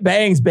 Straight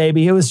bangs,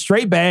 baby. It was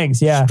straight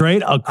bangs. Yeah.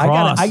 Straight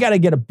across. I got to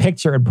get a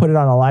picture and put it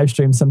on a live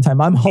stream sometime.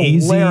 I'm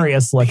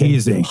hilarious looking.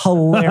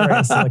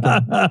 Hilarious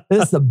looking.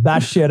 This is the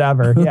best shit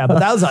ever. Yeah. But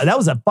that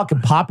was a fucking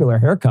popular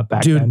haircut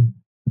back then.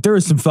 There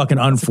was some fucking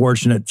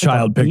unfortunate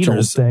child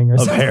pictures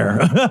of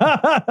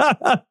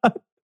hair.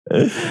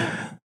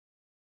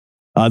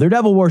 Their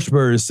devil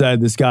worshippers, said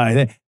this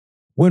guy.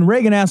 When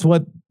Reagan asked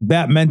what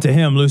that meant to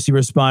him, Lucy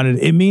responded,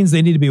 "It means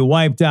they need to be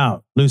wiped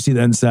out." Lucy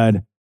then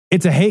said,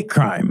 "It's a hate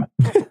crime."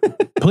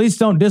 Police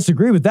don't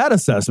disagree with that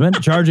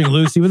assessment, charging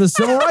Lucy with a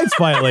civil rights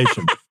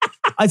violation.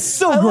 It's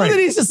so great. I love that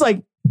he's just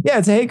like, yeah,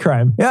 it's a hate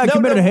crime. Yeah, I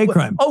committed a hate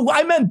crime. Oh,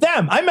 I meant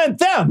them.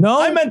 No,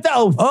 I meant that.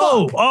 Oh,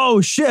 fuck. Oh,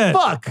 shit.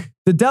 Fuck.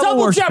 The devil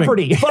Double worshiping.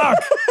 jeopardy.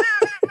 Fuck.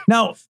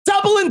 Now,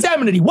 double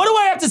indemnity. What do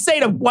I have to say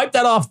to wipe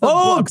that off the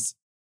books?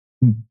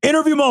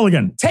 Interview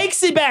Mulligan.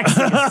 Takes it back.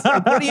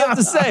 Like, what do you have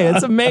to say?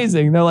 It's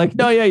amazing. They're like,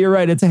 no, yeah, you're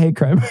right. It's a hate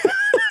crime.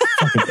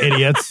 Fucking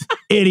idiots.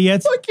 Fucking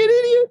idiot.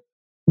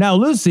 Now,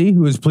 Lucy,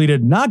 who has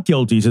pleaded not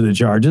guilty to the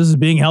charges, is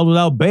being held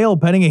without bail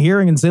pending a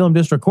hearing in Salem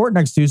District Court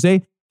next Tuesday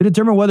to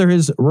determine whether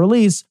his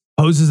release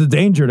poses a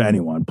danger to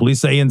anyone. Police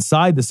say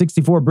inside the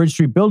 64 Bridge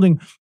Street building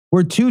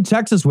were 2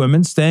 Texas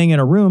women staying in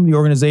a room the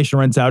organization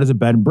rents out as a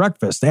bed and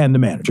breakfast, and the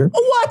manager.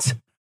 What?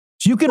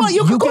 You could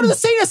go to the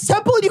Satanist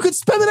temple and you could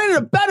spend the night in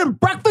a bed and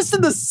breakfast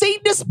in the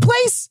Satanist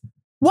place?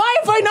 Why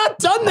have I not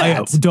done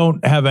that? I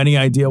don't have any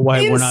idea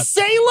why we're not. In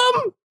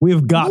Salem?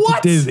 We've got to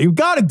do that. You've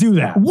got to do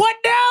that. What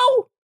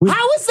now?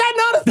 How is that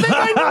not a thing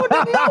I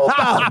didn't know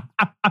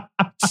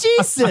about?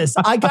 Jesus,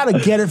 I got to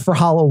get it for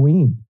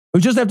Halloween. It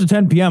was just after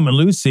 10 p.m. when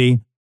Lucy,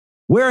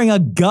 wearing a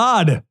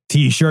God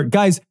t-shirt.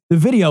 Guys, the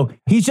video,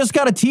 he's just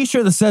got a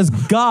t-shirt that says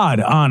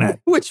God on it.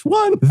 Which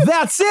one?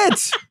 That's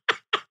it.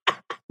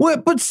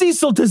 What? But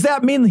Cecil, does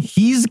that mean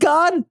he's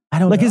God? I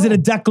don't know. Is it a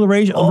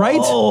declaration, right?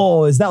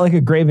 Oh, is that like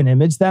a graven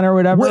image then or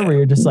whatever? Where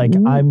you're just like,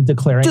 I'm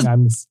declaring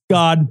I'm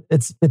God.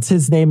 It's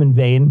his name in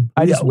vain.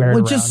 I just wear it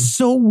around. Which is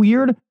so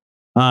weird.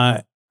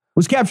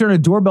 Was captured on a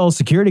doorbell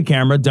security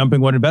camera dumping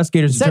what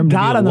investigators determined to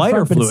be a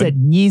lighter fluid. It said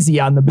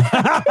Yeezy on the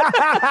back.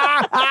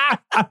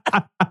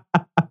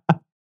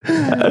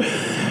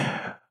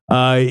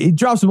 He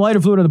dropped some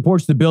lighter fluid on the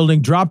porch of the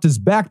building, dropped his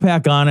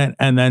backpack on it,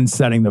 and then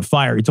setting the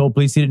fire. He told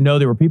police he didn't know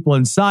there were people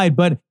inside,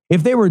 but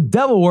if they were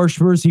devil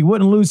worshippers, he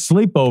wouldn't lose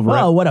sleep over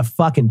it. Oh, what a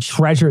fucking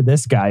treasure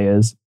this guy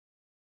is.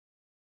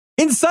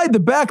 Inside the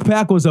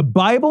backpack was a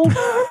Bible,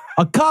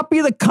 a copy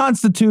of the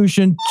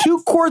Constitution,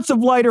 2 quarts of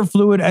lighter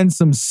fluid, and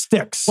some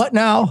sticks. What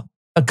now?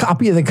 A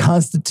copy of the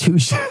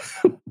Constitution.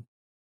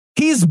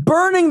 He's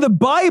burning the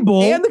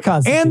Bible and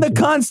the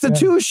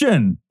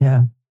Constitution.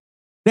 Yeah.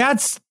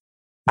 That's...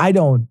 I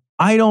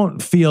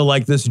don't feel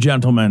like this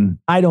gentleman.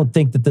 I don't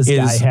think that this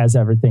guy has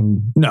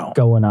everything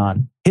going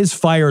on. His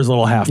fire is a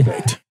little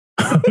half-baked.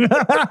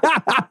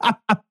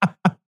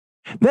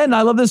 Then,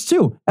 I love this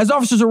too. As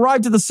officers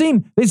arrived at the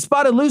scene, they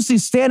spotted Lucy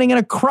standing in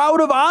a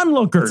crowd of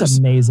onlookers. That's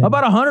amazing.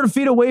 About 100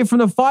 feet away from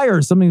the fire.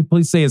 Something the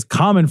police say is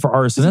common for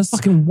arsonists.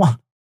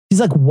 He's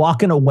like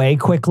walking away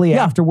quickly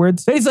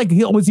afterwards. And he's like,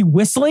 was he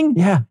whistling?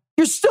 Yeah.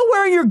 You're still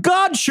wearing your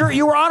God shirt.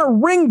 You were on a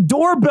Ring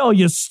doorbell,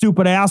 you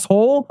stupid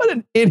asshole. What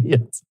an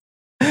idiot.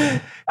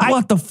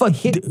 What the fuck?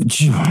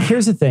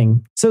 Here's the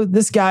thing. So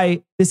this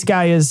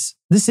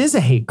is a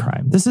hate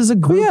crime. This is a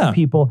group of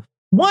people.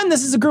 One,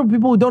 this is a group of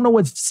people who don't know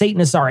what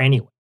Satanists are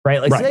anyway,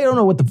 right? So they don't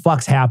know what the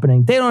fuck's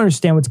happening. They don't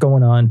understand what's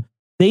going on.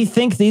 They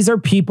think these are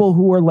people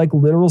who are like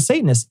literal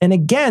Satanists. And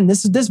again,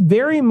 this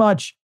very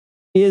much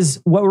is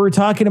what we were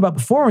talking about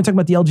before. When we're talking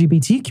about the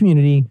LGBT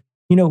community.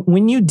 You know,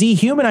 when you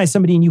dehumanize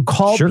somebody and you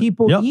call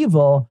people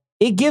evil,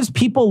 it gives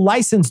people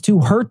license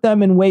to hurt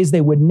them in ways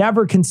they would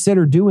never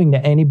consider doing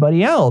to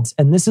anybody else.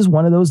 And this is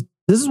one of those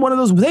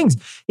things.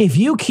 If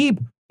you keep,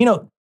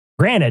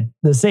 granted,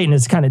 the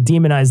Satanists kind of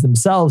demonize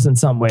themselves in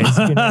some ways.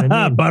 You know what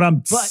I mean?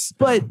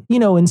 but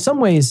in some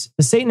ways,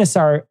 the Satanists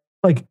are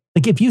like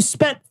if you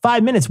spent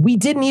 5 minutes, we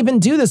didn't even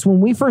do this when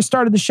we first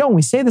started the show. And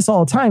we say this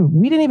all the time.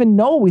 We didn't even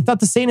know. We thought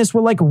the Satanists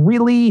were like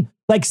really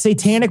like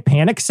satanic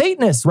panic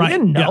Satanists. We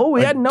didn't know.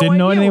 We had no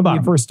idea when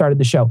we first started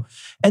the show.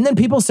 And then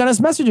people sent us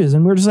messages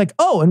and we were just like,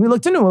 oh, and we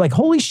looked into it. We're like,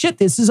 holy shit,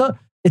 it's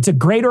a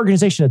great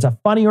organization. It's a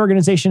funny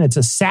organization. It's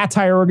a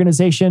satire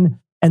organization.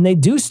 And they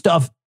do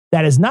stuff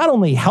that is not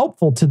only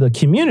helpful to the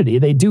community,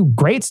 they do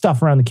great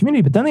stuff around the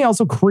community, but then they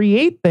also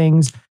create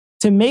things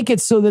to make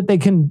it so that they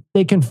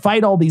can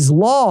fight all these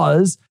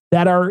laws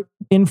that are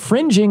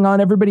infringing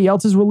on everybody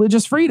else's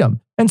religious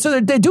freedom. And so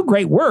they do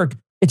great work.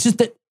 It's just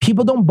that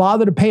people don't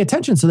bother to pay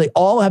attention. So they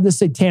all have this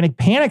satanic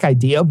panic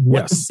idea of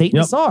what the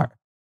Satanists are.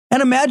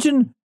 And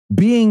imagine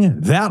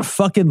being that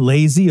fucking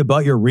lazy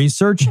about your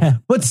research,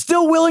 but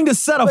still willing to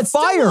set a fire.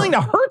 Still willing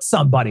to hurt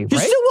somebody, right? You're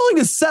still willing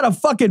to set a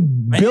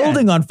fucking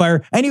building on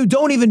fire, and you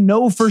don't even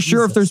know for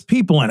sure if there's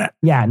people in it.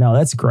 Yeah, no,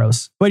 that's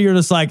gross. But you're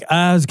just like,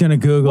 I was going to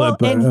Google it.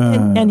 But,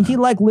 and he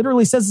like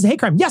literally says it's a hate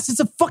crime. Yes, it's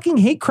a fucking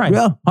hate crime.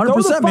 Yeah, 100%, Go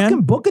to the man.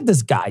 fucking book at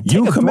this guy.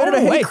 You committed a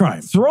hate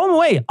crime. Throw him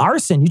away.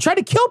 Arson. You tried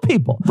to kill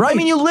people. Right. I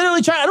mean, you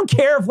literally tried. I don't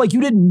care if like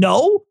you didn't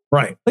know.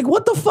 Right. Like,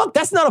 what the fuck?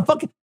 That's not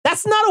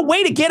a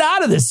way to get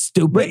out of this,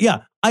 stupid. But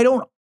yeah, I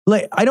don't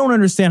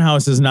understand how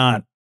this is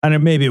not,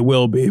 and maybe it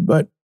will be,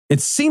 but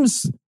it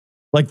seems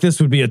like this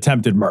would be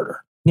attempted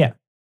murder. Yeah.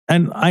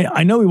 And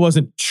I know he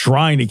wasn't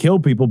trying to kill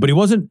people, but he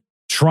wasn't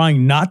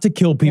trying not to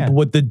kill people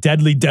with the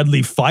deadly,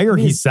 deadly fire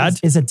he said.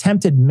 Is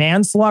attempted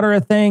manslaughter a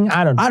thing?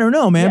 I don't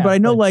know, man, but I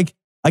know like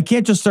I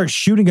can't just start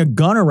shooting a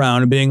gun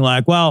around and being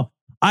like, well,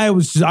 I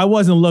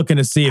wasn't looking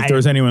to see if there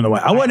was anyone in the way.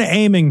 I wasn't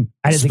aiming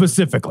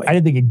specifically. I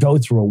didn't think it'd go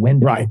through a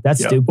window. Right. That's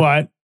stupid.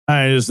 But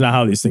I just know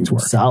how these things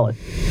work. Solid.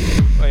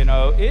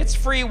 Well, it's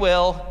free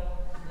will.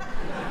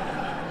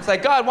 It's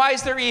like, God, why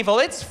is there evil?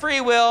 It's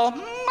free will.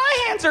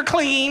 My hands are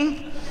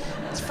clean.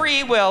 It's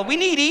free will. We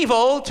need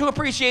evil to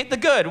appreciate the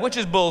good, which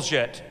is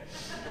bullshit.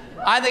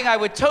 I think I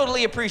would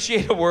totally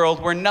appreciate a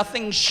world where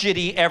nothing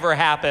shitty ever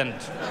happened.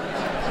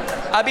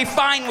 I'd be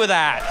fine with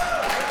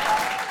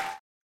that.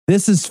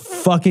 This is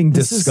fucking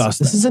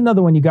disgusting. This is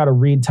another one you got to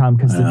read, Tom,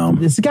 because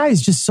this guy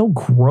is just so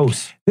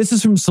gross. This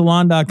is from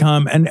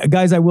Salon.com. And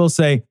guys, I will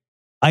say,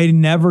 I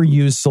never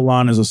use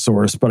Salon as a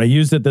source, but I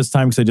used it this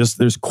time because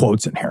there's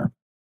quotes in here.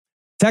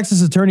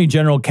 Texas Attorney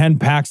General Ken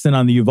Paxton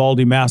on the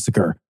Uvalde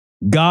massacre.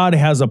 God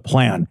has a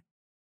plan.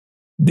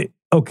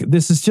 Okay,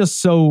 this is just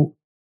so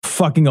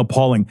fucking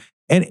appalling.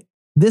 And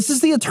this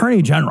is the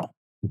Attorney General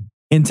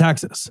in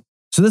Texas.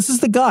 So this is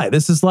the guy.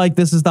 This is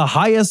the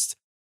highest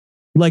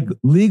like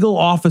legal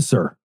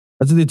officer.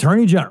 That's the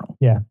Attorney General.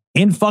 Yeah.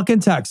 In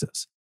fucking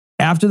Texas.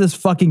 After this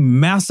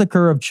fucking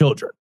massacre of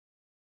children.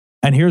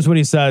 And here's what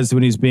he says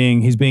when he's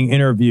being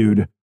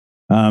interviewed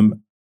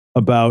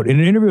about, in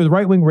an interview with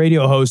right-wing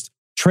radio host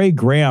Trey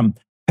Graham,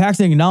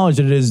 Paxton acknowledged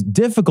that it is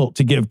difficult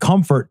to give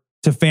comfort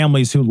to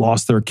families who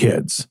lost their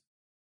kids.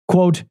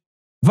 Quote,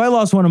 If I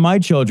lost one of my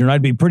children,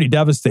 I'd be pretty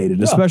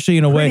devastated, especially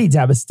in a way. Pretty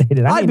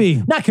devastated. I'd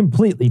be not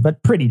completely,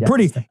 but pretty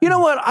devastated. You know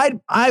what?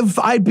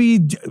 I'd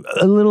be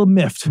a little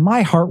miffed.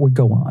 My heart would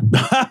go on.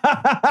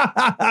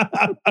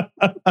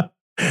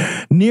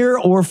 Near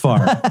or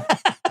far.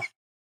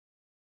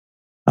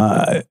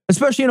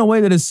 Especially in a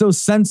way that is so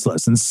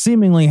senseless and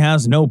seemingly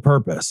has no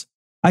purpose.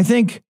 I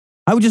think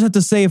I would just have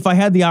to say, if I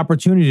had the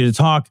opportunity to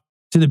talk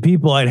to the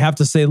people, I'd have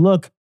to say,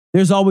 look,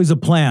 there's always a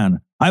plan.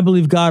 I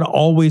believe God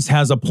always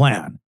has a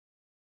plan.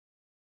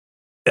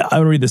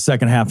 I'll read the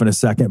second half in a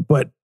second,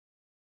 but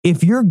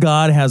if your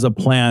God has a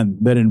plan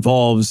that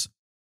involves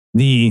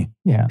the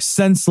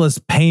senseless,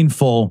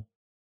 painful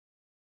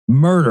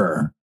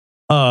murder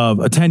of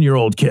a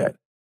 10-year-old kid,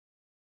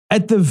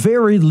 at the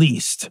very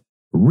least,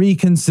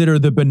 reconsider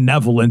the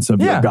benevolence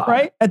of your God.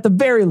 Right? At the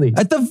very least.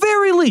 At the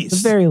very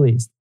least. The very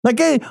least. Like,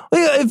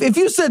 if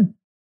you said,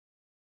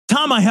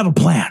 Tom, I have a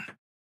plan.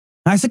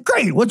 And I said,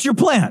 great, what's your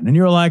plan? And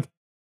you're like,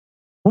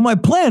 well, my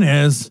plan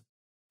is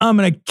I'm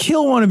going to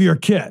kill one of your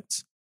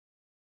kids.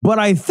 But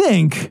I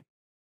think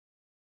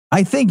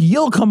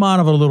you'll come out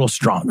of it a little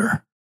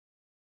stronger.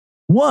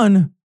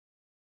 One,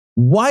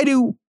 why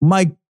do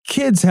my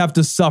kids have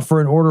to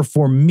suffer in order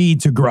for me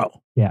to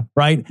grow? Yeah.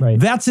 Right?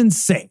 That's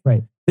insane.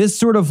 Right. This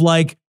sort of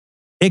like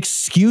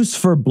excuse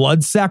for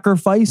blood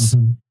sacrifice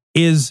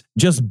is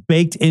just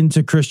baked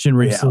into Christian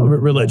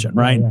religion,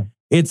 right? Yeah.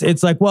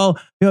 It's like, well,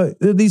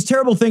 these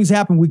terrible things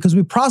happen because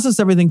we process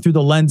everything through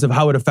the lens of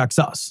how it affects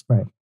us.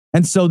 Right.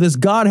 And so this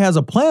God has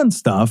a plan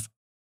stuff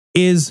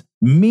is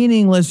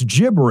meaningless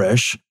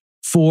gibberish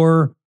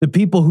for the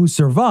people who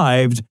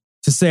survived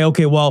to say,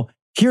 okay, well,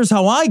 here's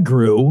how I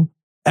grew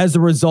as a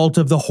result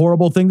of the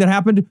horrible thing that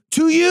happened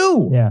to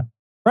you. Yeah.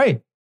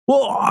 Right.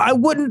 Well, I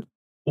wouldn't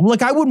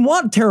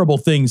want terrible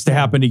things to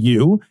happen to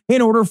you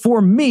in order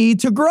for me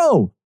to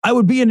grow. I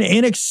would be an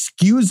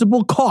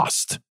inexcusable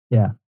cost.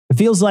 Yeah. It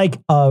feels like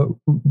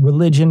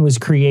religion was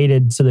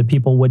created so that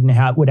people would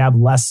have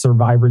less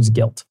survivor's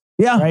guilt.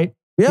 Yeah. Right?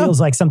 Yeah. Feels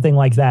like something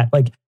like that.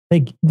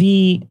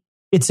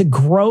 It's a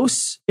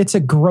gross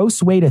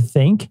way to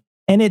think.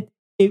 And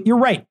you're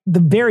right. The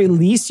very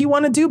least you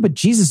want to do, but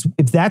Jesus,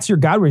 if that's your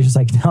God, we're just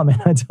like, no,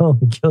 man, I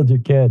totally killed your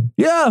kid.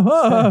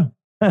 Yeah.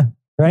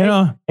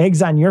 Right?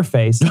 Eggs on your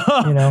face.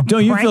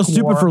 Don't you feel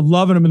stupid for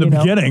loving him in the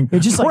beginning?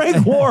 It's just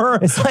prank war.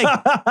 It's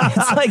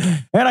like,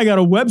 and I got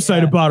a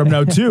website about him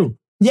now too.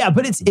 Yeah,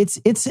 but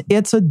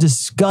it's a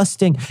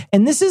disgusting,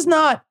 and this is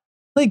not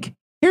like,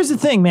 here's the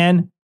thing,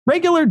 man.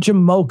 Regular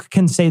Jamoke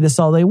can say this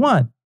all they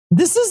want.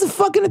 This is the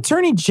fucking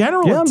Attorney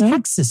General of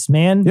Texas,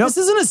 man. Yep. This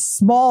isn't a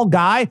small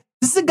guy.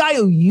 This is a guy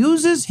who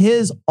uses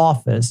his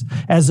office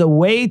as a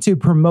way to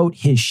promote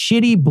his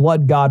shitty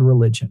blood god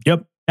religion.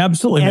 Yep.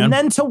 Absolutely, and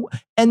man.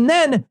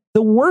 then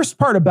the worst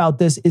part about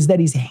this is that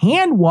he's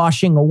hand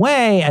washing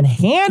away and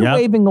hand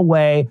waving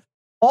away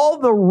all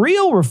the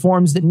real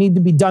reforms that need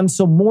to be done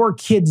so more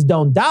kids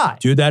don't die.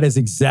 Dude, that is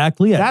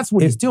exactly it. That's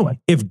what he's doing.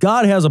 If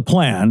God has a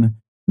plan,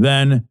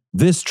 then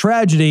this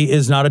tragedy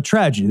is not a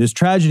tragedy. This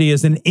tragedy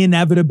is an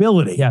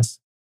inevitability. Yes.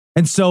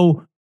 And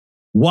so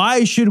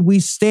why should we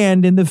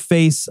stand in the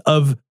face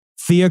of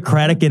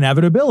theocratic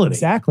inevitability?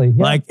 Exactly.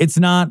 Yeah. Like, that's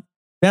not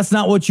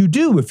what you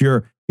do. If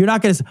you're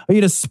not going to, are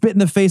you going to spit in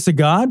the face of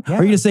God? Yeah.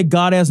 Are you going to say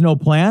God has no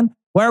plan?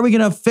 Why are we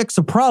going to fix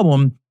a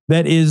problem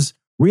that is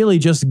really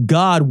just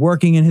God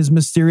working in his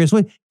mysterious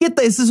way? Get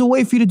this is a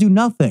way for you to do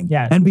nothing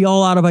and be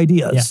all out of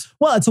ideas. Yeah.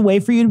 Well, it's a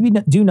way for you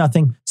to do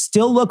nothing,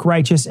 still look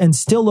righteous, and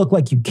still look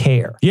like you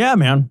care. Yeah,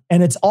 man.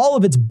 And it's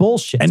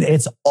bullshit. And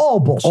it's all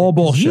bullshit. All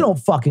bullshit. You don't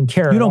fucking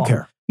care. You don't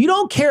care. You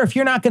don't care if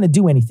you're not going to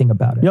do anything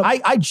about it. Yep.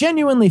 I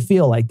genuinely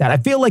feel like that. I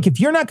feel like if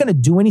you're not going to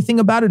do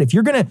anything about it, if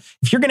you're going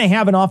to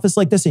have an office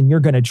like this and you're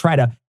going to try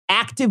to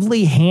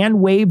actively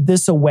hand wave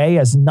this away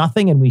as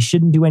nothing and we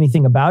shouldn't do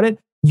anything about it,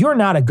 you're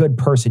not a good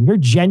person. You're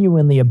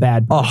genuinely a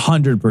bad person.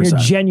 100%. You're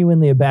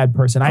genuinely a bad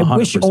person. I 100%.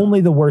 wish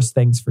only the worst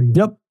things for you.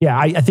 Yep. Yeah,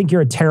 I think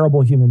you're a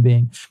terrible human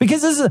being.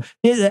 Because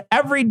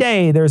every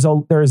day there's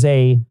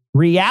a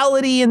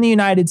reality in the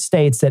United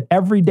States that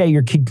every day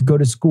your kid could go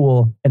to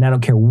school, and I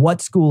don't care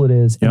what school it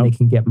is, and they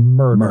can get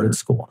murdered at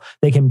school.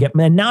 They can get,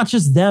 and not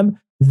just them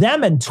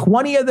and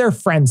 20 of their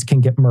friends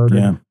can get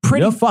murdered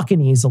pretty fucking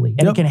easily.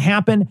 And it can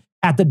happen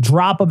at the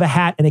drop of a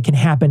hat, and it can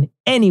happen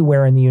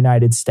anywhere in the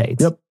United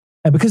States. Yep.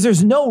 And because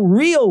there's no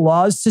real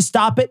laws to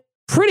stop it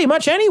pretty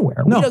much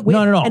anywhere. No.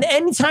 And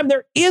anytime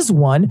there is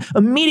one,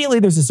 immediately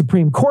there's a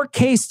Supreme Court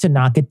case to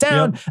knock it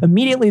down. Yep.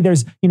 Immediately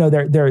there's,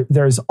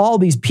 there's all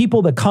these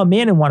people that come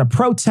in and want to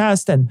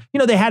protest. And,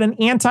 they had an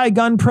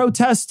anti-gun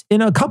protest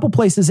in a couple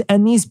places,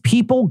 and these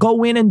people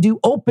go in and do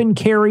open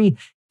carry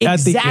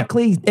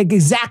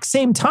exact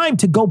same time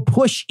to go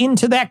push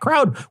into that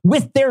crowd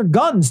with their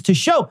guns to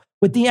show.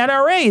 With the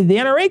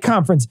NRA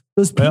conference,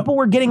 those people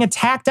were getting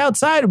attacked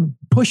outside and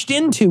pushed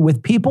into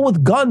with people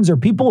with guns or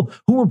people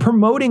who were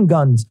promoting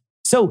guns.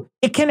 So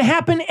it can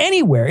happen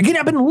anywhere. It can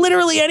happen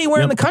literally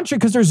anywhere in the country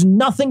because there's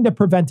nothing to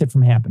prevent it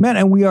from happening. Man,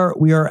 and we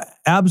are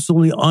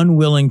absolutely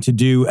unwilling to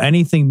do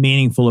anything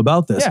meaningful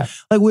about this. Yeah.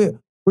 Like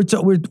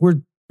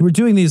we're we're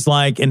doing these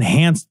like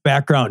enhanced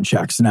background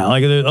checks now.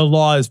 Like a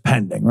law is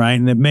pending, right?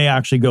 And it may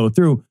actually go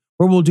through,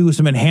 or we'll do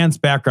some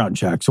enhanced background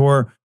checks,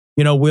 or,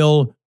 you know,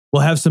 we'll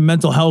have some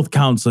mental health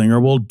counseling, or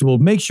we'll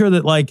make sure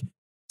that like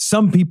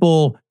some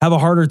people have a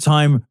harder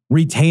time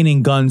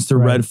retaining guns through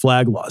red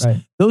flag laws.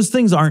 Right. Those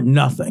things aren't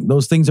nothing.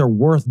 Those things are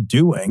worth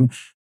doing,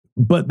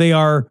 but they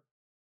are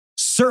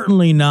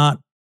certainly not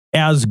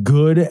as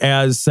good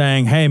as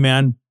saying, hey,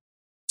 man,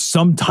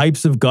 some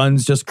types of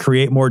guns just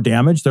create more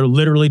damage. They're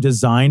literally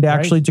designed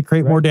actually to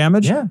create more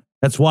damage. Yeah.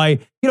 That's why,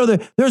 you know,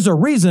 there's a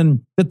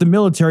reason that the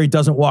military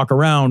doesn't walk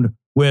around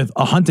with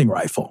a hunting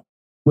rifle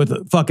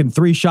with fucking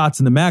 3 shots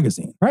in the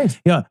magazine. Right.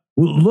 Yeah.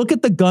 Look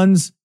at the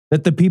guns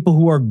that the people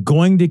who are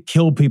going to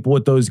kill people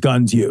with those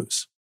guns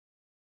use.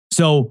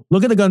 So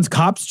look at the guns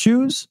cops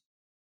choose,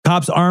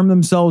 cops arm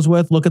themselves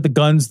with. Look at the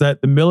guns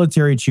that the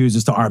military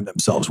chooses to arm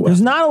themselves with.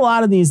 There's not a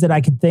lot of these that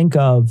I can think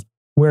of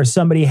where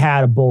somebody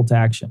had a bolt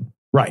action.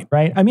 Right.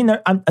 Right. I mean,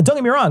 don't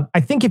get me wrong.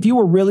 I think if you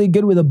were really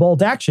good with a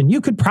bolt action,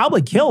 you could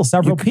probably kill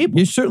several people.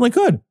 You certainly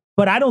could.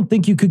 But I don't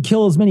think you could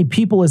kill as many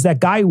people as that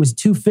guy who was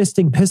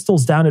 2-fisting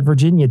pistols down at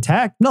Virginia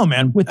Tech. No,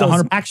 man. With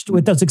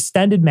those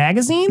extended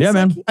magazines? Yeah,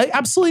 man.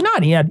 Absolutely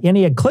not. He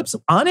had clips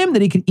on him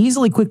that he could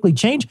easily, quickly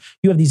change.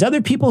 You have these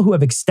other people who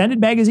have extended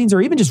magazines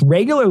or even just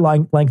regular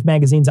length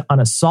magazines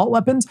on assault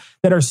weapons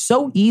that are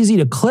so easy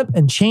to clip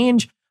and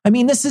change. I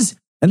mean,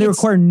 and they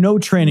require no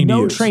training to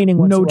use. No training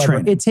whatsoever. No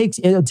training.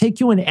 It'll take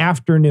you an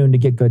afternoon to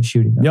get good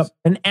shooting. Yep.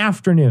 An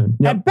afternoon.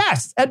 Yep.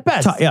 At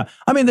best. Yeah.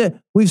 I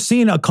mean, we've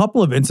seen a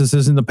couple of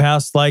instances in the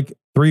past, like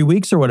 3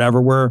 weeks or whatever,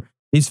 where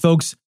these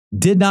folks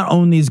did not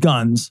own these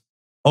guns.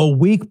 A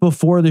week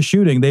before the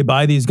shooting, they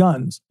buy these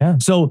guns. Yeah.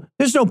 So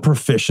there's no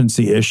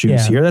proficiency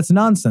issues here. That's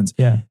nonsense.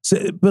 Yeah.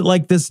 So, but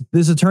like this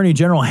attorney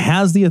general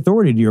has the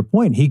authority, to your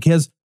point. He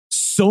has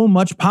so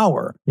much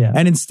power. Yeah.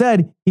 And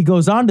instead, he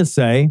goes on to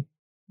say,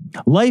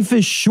 life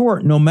is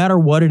short no matter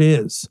what it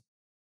is.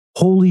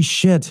 Holy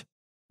shit.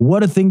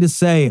 What a thing to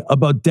say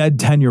about dead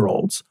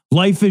 10-year-olds.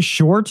 Life is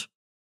short.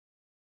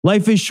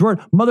 Life is short.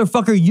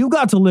 Motherfucker, you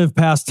got to live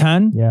past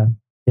 10. Yeah.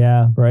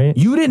 Yeah. Right.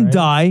 You didn't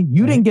die.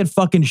 You didn't get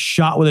fucking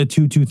shot with a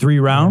 223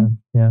 round.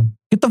 Yeah.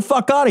 Get the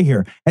fuck out of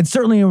here. And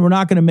certainly we're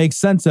not going to make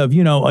sense of,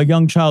 you know, a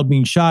young child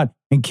being shot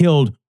and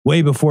killed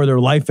way before their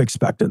life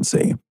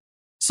expectancy.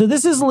 So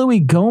this is Louis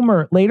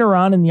Gohmert. Later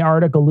on in the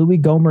article, Louis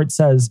Gohmert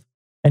says,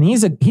 and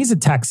he's a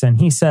Texan.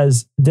 He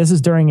says, this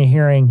is during a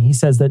hearing. He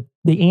says that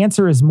the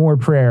answer is more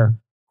prayer.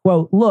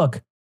 Quote,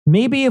 look,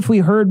 maybe if we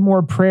heard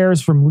more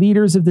prayers from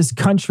leaders of this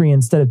country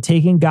instead of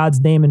taking God's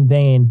name in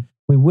vain,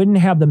 we wouldn't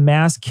have the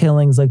mass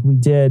killings like we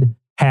didn't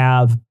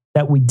have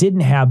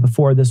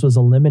before this was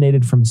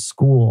eliminated from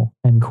school,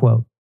 end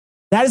quote.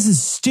 That is the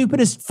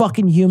stupidest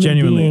fucking human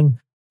being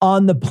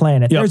on the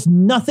planet. Yep.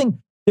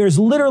 There's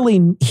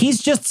literally,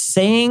 he's just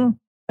saying,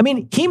 I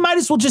mean, he might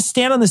as well just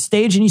stand on the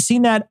stage, and you've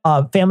seen that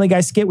Family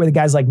Guy skit where the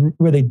guy's like,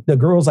 where the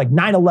girl's like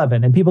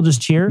 9/11 and people just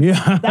cheer.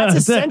 Yeah, that's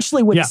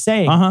essentially what he's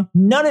saying.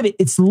 None of it.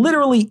 It's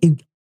literally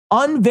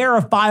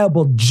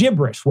unverifiable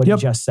gibberish what he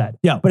just said.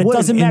 Yeah, but it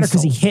doesn't matter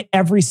because he hit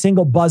every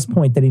single buzz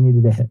point that he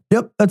needed to hit.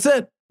 Yep, that's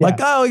it. Yeah. Like,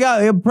 oh, we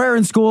got prayer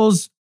in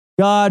schools.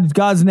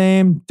 God's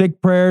name,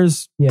 thick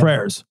prayers.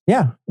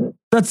 Yeah.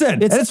 That's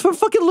it. It's for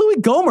fucking Louis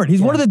Gohmert.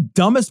 He's one of the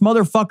dumbest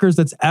motherfuckers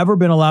that's ever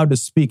been allowed to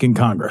speak in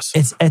Congress.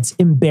 It's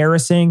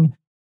embarrassing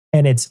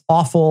and it's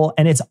awful.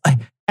 And it's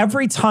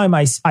every time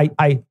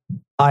I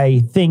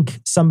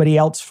think somebody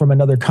else from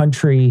another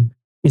country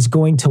is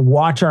going to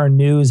watch our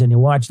news and you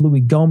watch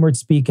Louis Gohmert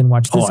speak and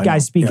watch this guy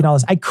speak and all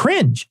this, I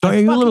cringe. Are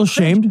you a little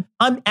ashamed?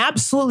 I'm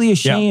absolutely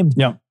ashamed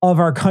of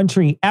our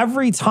country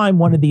every time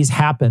one of these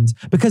happens,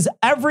 because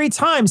every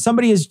time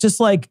somebody is just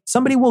like,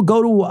 somebody will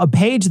go to a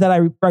page that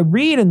I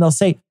read and they'll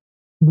say,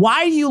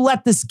 why do you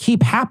let this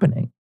keep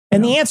happening?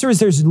 And the answer is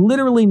there's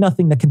literally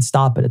nothing that can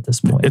stop it at this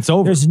point. It's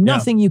over. There's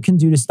nothing you can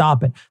do to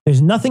stop it.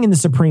 There's nothing in the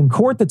Supreme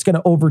Court that's going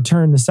to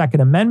overturn the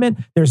Second Amendment.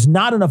 There's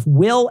not enough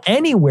will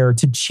anywhere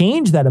to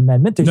change that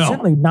amendment. There's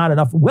certainly not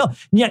enough will.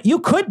 Yeah, you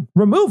could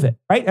remove it,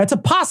 right? That's a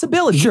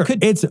possibility. Sure,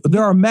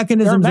 there are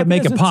mechanisms that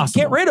make it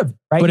possible. To get rid of it,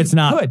 right? But it's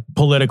not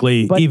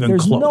politically even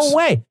there's close. No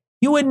way.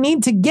 You would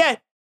need to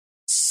get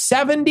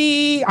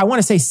 70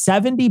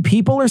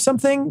 people or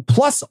something,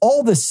 plus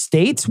all the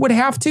states would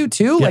have to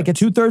too. Yeah, like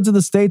 2/3 of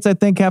the states, I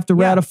think, have to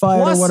ratify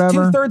it or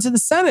whatever. 2/3 of the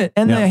Senate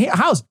and the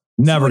House.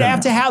 Never would have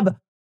to have.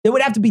 It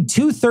would have to be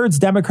 2/3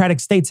 Democratic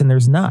states, and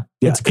there's not.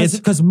 Yeah, it's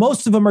because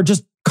most of them are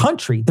just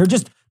country.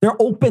 They're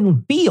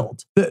open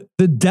field.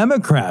 The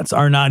Democrats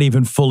are not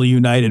even fully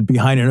united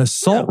behind an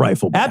assault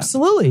rifle ban.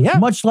 Absolutely, yeah.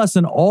 Much less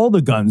than all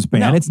the guns ban.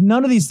 No. It's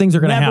none of these things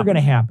are going to happen. Never going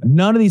to happen.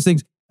 None of these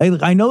things.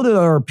 I know that there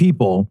are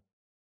people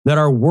that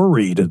are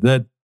worried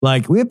that,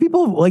 like, we have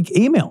people like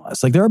email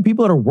us. Like, there are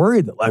people that are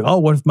worried that, like, oh,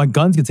 what if my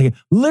guns get taken?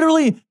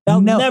 Literally,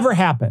 that'll never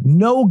happen.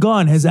 No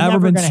gun has ever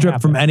been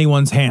stripped from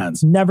anyone's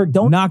hands. Not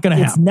going to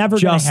happen. It's never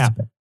going to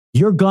happen.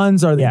 Your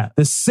guns are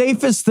the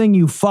safest thing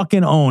you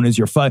fucking own is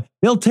your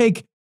They'll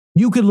take,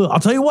 you could lose, I'll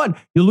tell you what,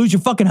 you'll lose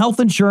your fucking health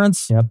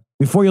insurance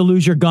before you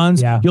lose your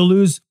guns. Yeah. You'll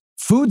lose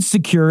food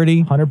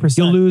security. 100%.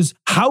 You'll lose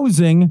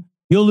housing.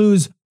 You'll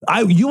lose.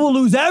 You will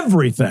lose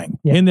everything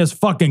in this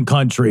fucking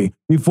country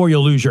before you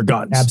lose your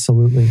guns.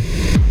 Absolutely.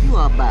 You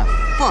are by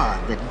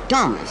far the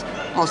dumbest,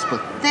 most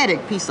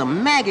pathetic piece of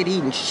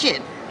maggot-eating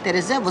shit that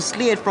has ever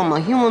slid from a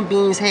human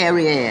being's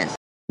hairy ass.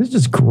 This is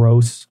just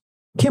gross.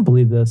 Can't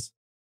believe this.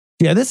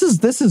 Yeah, this is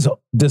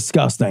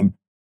disgusting.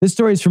 This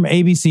story is from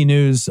ABC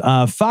News.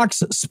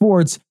 Fox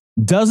Sports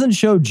doesn't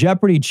show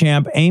Jeopardy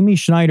champ Amy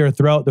Schneider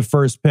throughout the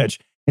first pitch.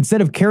 Instead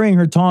of carrying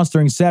her toss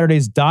during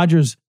Saturday's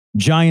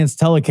Dodgers-Giants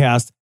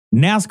telecast,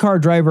 NASCAR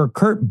driver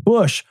Kurt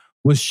Busch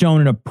was shown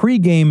in a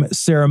pregame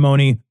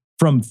ceremony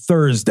from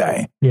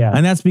Thursday. Yeah.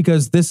 And that's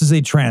because this is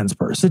a trans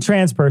person. It's a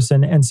trans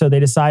person. And so they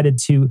decided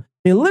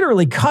they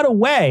literally cut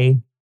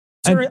away.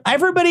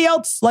 Everybody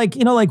else,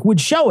 would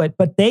show it,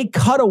 but they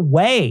cut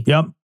away.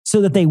 Yep.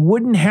 So that they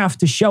wouldn't have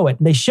to show it.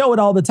 And they show it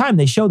all the time.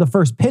 They show the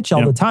first pitch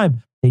all the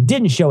time. They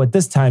didn't show it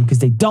this time because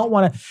they just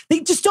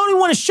don't even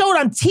want to show it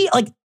on TV.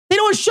 They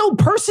don't want to show a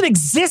person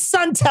exists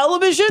on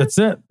television. That's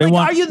it.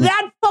 Are you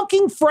that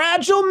fucking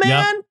fragile,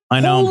 man? Yep, I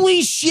know.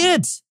 Holy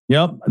shit.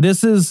 Yep.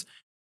 This is,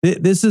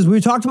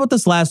 we talked about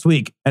this last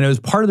week, and it was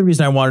part of the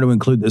reason I wanted to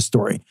include this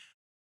story.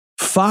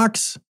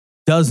 Fox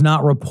does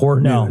not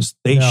report news.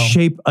 They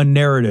shape a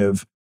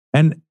narrative.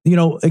 And,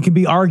 it can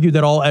be argued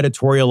that all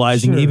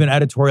editorializing, even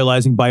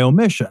editorializing by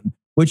omission,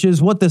 which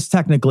is what this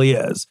technically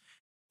is,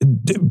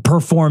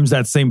 performs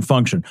that same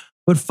function.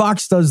 But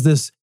Fox does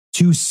this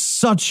to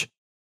such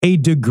a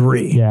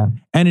degree. Yeah.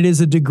 And it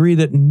is a degree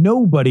that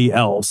nobody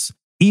else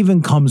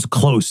even comes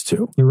close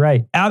to. You're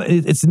right.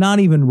 It's not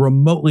even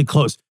remotely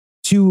close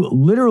to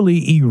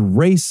literally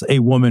erase a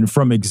woman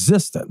from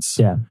existence.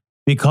 Yeah.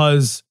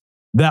 Because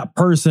that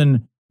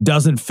person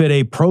doesn't fit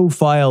a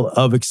profile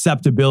of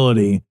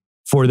acceptability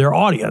for their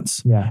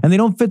audience. Yeah. And they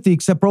don't fit the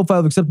profile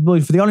of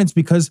acceptability for the audience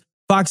because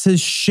Fox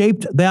has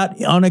shaped that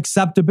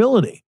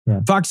unacceptability. Yeah.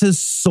 Fox has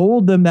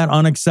sold them that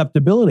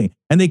unacceptability,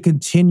 and they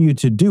continue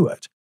to do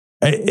it.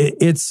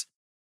 This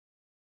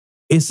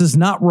is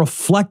not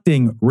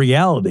reflecting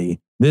reality.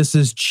 This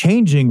is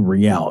changing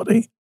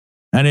reality.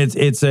 And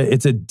it's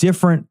a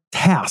different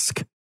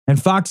task. And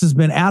Fox has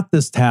been at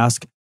this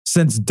task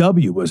since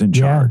W was in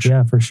charge.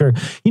 Yeah, for sure.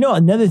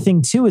 Another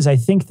thing too is I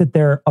think that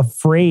they're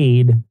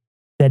afraid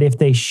that if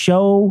they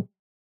show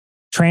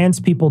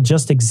trans people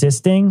just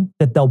existing,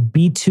 that they'll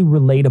be too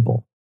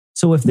relatable.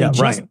 So if they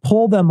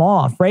pull them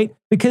off, right?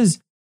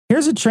 Because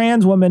here's a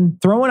trans woman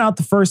throwing out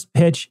the first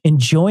pitch,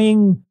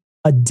 enjoying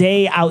a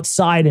day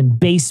outside in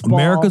baseball,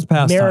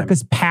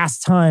 America's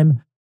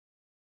pastime.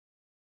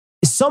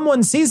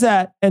 Someone sees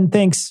that and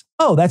thinks,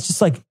 that's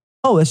just like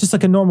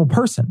a normal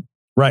person.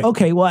 Right.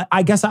 Okay. Well,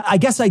 I guess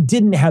I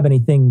didn't have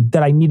anything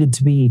that I needed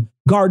to be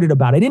guarded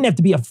about. I didn't have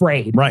to be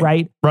afraid.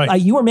 Right.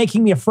 You were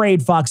making me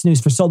afraid, Fox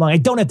News, for so long. I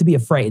don't have to be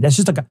afraid. That's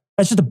just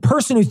a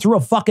person who threw a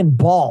fucking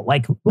ball.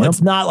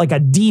 It's not like a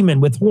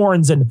demon with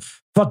horns and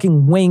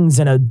fucking wings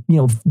and a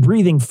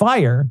breathing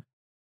fire.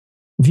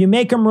 If you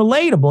make them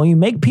relatable, you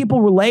make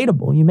people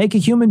relatable, you make a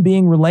human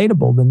being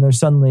relatable, then they're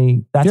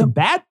suddenly, that's a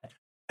bad thing.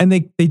 And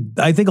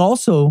I think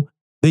also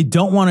they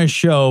don't want to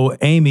show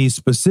Amy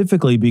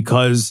specifically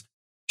because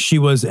she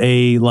was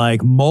a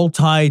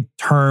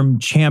multi-term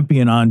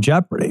champion on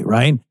Jeopardy,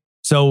 right?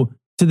 So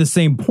to the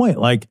same point,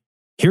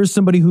 here's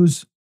somebody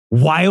who's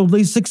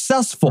wildly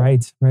successful.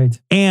 Right.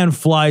 And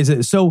flies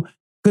it. So,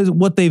 because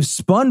what they've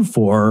spun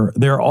for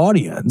their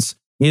audience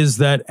is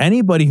that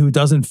anybody who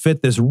doesn't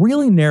fit this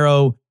really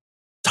narrow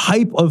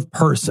type of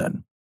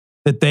person,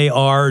 that they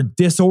are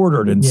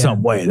disordered in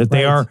some way, that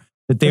they are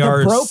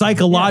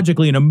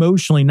psychologically and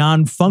emotionally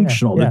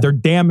non-functional, that they're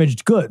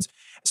damaged goods.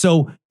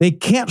 So they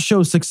can't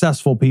show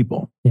successful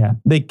people. Yeah.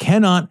 They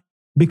cannot,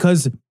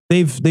 because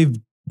they've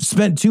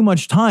spent too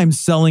much time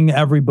selling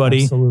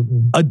everybody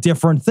a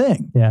different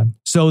thing. Yeah.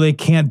 So they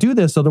can't do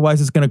this. Otherwise,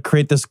 it's going to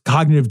create this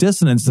cognitive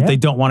dissonance that they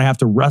don't want to have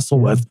to wrestle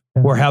with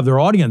or have their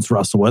audience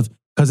wrestle with,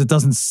 because it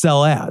doesn't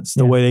sell ads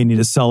the way they need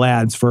to sell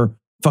ads for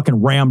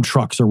fucking Ram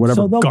trucks or whatever.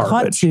 So they'll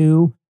cut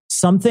to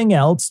something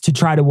else to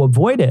try to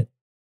avoid it.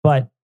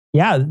 But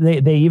yeah,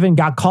 they even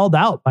got called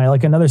out by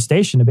another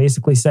station to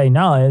basically say,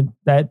 no,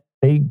 that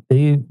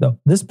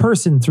this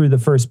person threw the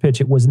first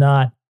pitch. It was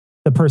not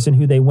the person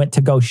who they went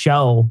to go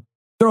show.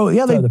 Throw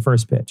the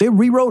first pitch. They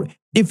rewrote.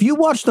 If you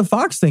watched the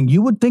Fox thing,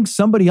 you would think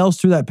somebody else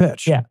threw that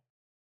pitch. Yeah.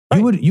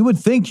 Right. You would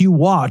think you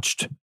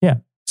watched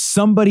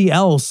somebody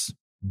else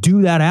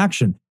do that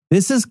action.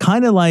 This is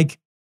kind of like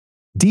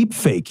deep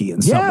fakey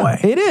in some way.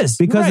 It is.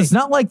 Because it's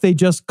not like they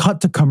just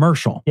cut to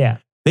commercial. Yeah.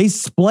 They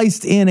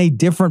spliced in a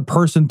different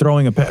person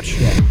throwing a pitch.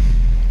 Yeah.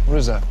 What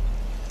is that?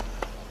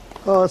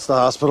 Oh, it's the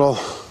hospital.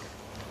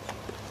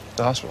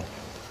 The hospital?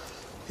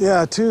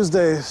 Yeah,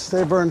 Tuesday.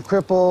 They burned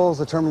cripples,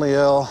 the terminally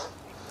ill.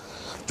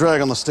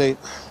 Drag on the state.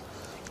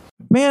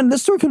 Man,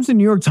 this story comes to the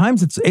New York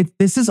Times.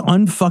 This is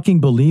unfucking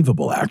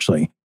believable,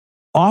 actually.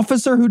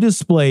 Officer who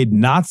displayed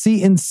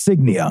Nazi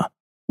insignia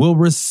will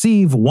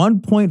receive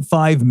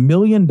 $1.5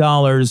 million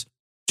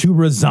to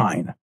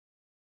resign.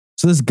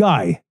 So this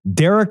guy,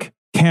 Derek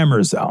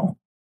Kamerzel,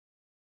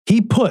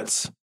 he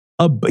puts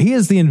He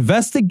is the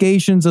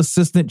investigations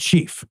assistant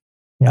chief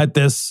at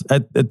this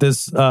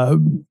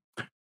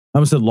I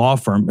almost said law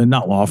firm, and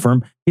not law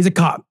firm. He's a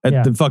cop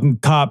at the fucking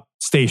cop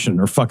station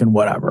or fucking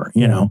whatever,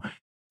 you know.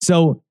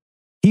 So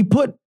he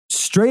put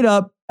straight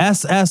up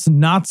SS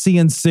Nazi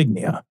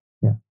insignia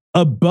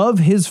above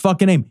his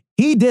fucking name.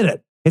 He did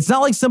it. It's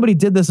not like somebody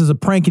did this as a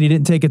prank and he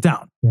didn't take it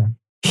down.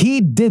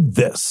 He did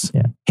this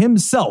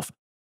himself.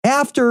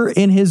 After,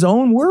 in his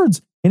own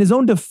words, in his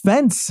own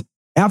defense,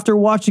 after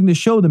watching the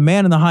show The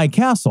Man in the High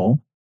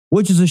Castle,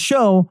 which is a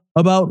show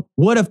about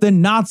what if the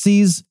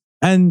Nazis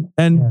and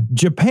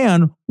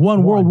Japan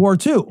won World War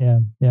II.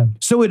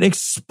 So it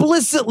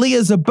explicitly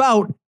is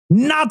about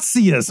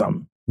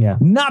Nazism,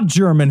 not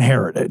German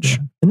heritage,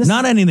 and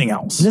not anything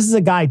else. This is a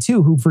guy,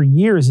 too, who for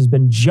years has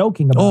been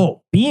joking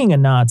about being a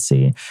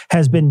Nazi,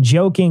 has been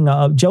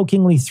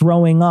jokingly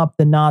throwing up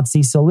the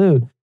Nazi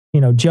salute,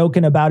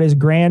 joking about his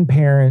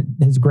granddad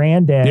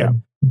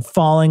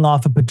falling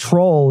off a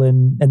patrol,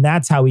 and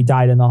that's how he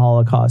died in the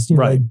Holocaust.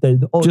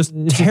 Just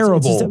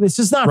terrible. It's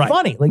just not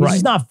funny. It's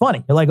just not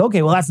funny. You're like,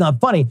 okay, well, that's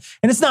not funny.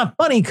 And it's not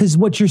funny because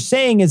what you're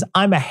saying is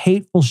I'm a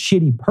hateful,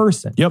 shitty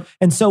person.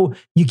 And so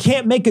you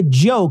can't make a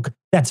joke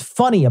that's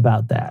funny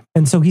about that.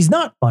 And so he's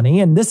not funny,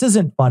 and this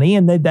isn't funny.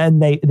 And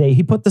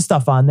he put the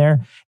stuff on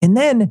there. And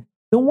then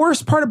the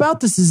worst part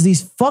about this is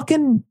these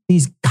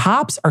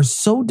cops are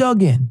so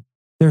dug in.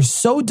 They're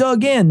so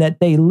dug in that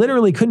they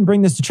literally couldn't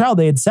bring this to trial.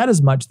 They had said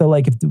as much. They're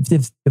like,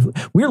 if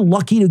we're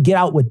lucky to get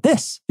out with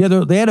this.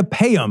 They had to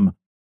pay him.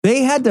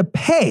 They had to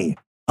pay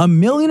 $1.5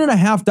 million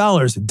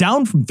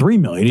down from $3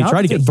 million. He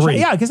tried to get $3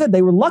 million. Yeah, like I said,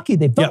 they were lucky.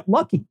 They felt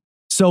lucky.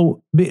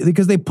 So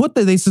because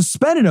they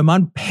suspended him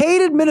on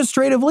paid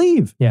administrative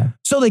leave.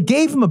 So they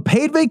gave him a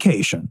paid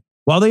vacation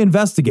while they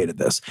investigated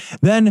this.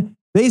 Then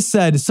they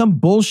said some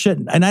bullshit,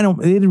 and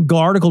the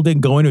article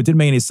didn't go into it. It didn't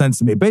make any sense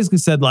to me. It basically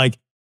said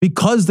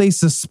because they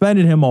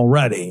suspended him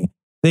already,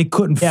 they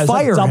couldn't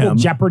fire him. Double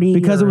jeopardy.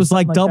 Because it was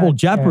like double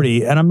jeopardy.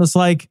 Yeah. And I'm just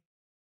like,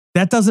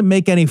 that doesn't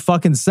make any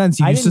fucking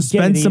sense. You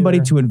suspend somebody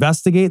to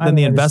investigate, then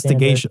the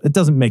investigation. It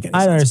doesn't make any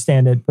sense. I don't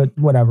understand it, but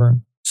whatever.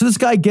 So this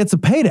guy gets a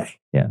payday.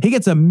 He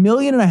gets $1.5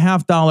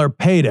 million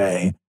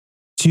payday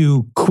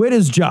to quit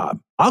his job.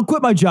 I'll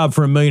quit my job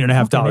for $1.5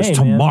 million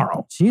tomorrow.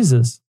 Man.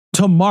 Jesus.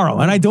 Tomorrow.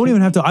 And I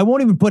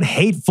won't even put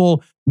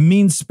hateful,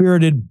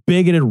 mean-spirited,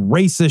 bigoted,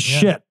 racist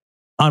shit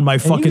on my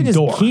fucking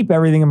door. Just keep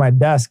everything in my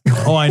desk.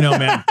 Oh, I know,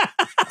 man.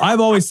 I've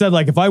always said,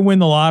 if I win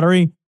the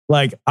lottery,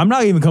 I'm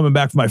not even coming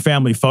back for my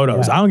family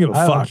photos. I don't give a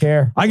fuck. I don't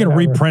care. I can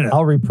reprint it.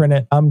 I'll reprint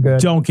it. I'm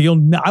good.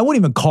 I wouldn't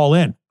even call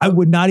in. I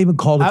would not even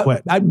call to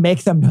quit. I'd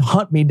make them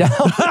hunt me down.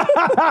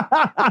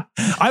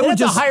 I would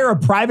just hire a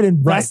private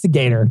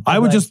investigator. I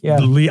would just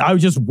leave. I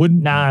just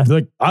wouldn't. Nah.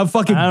 I'll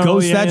fucking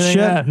ghost that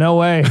shit. No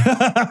way.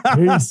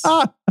 Peace.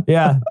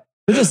 Yeah.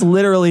 I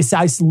literally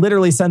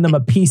send them a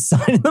peace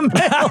sign in the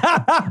mail.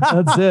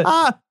 That's it.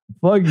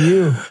 Fuck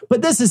you.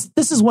 But this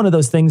is one of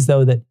those things,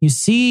 though, that you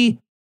see,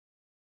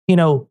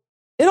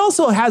 it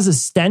also has a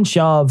stench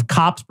of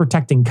cops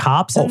protecting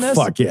cops in this.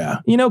 Oh, fuck yeah.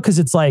 Because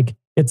it's like,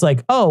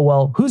 oh,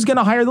 well, who's going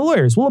to hire the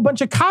lawyers? Well, a bunch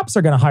of cops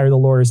are going to hire the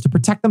lawyers to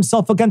protect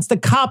themselves against the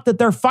cop that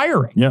they're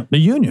firing. Yeah, the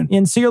union.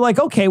 And so you're like,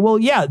 okay, well,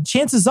 yeah,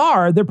 chances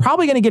are they're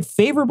probably going to get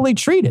favorably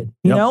treated.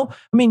 You know?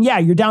 I mean, yeah,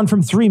 you're down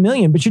from 3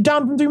 million, but you're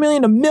down from 3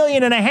 million to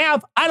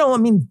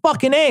 $1.5 million.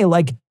 Fucking A.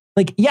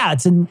 Yeah,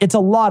 it's a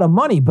lot of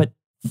money, but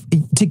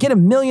to get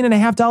 $1.5 million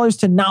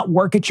to not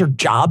work at your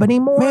job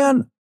anymore.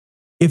 Man,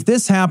 if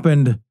this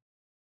happened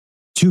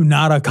to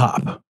not a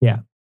cop.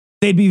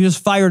 They'd be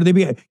just fired.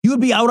 You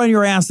would be out on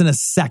your ass in a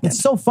second. It's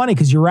so funny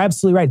because you're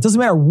absolutely right. It doesn't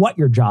matter what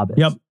your job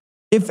is.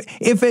 And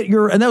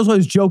that was what I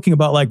was joking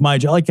about, my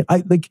job.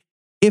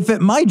 If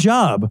at my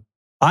job,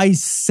 I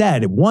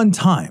said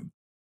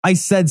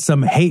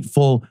some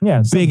hateful,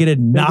 bigoted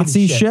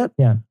Nazi shit.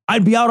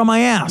 I'd be out on my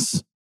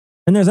ass.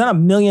 And there's not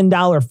 $1 million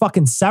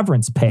fucking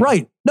severance pay.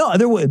 Right. No,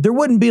 there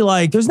wouldn't be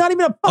there's not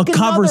even a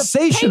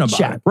conversation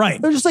about it.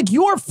 Right. They're just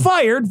you're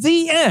fired.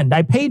 The end.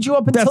 I paid you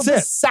up until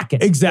the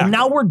second. Exactly. And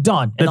now we're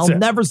done. And I'll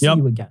never see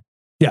you again.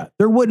 Yeah.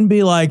 There wouldn't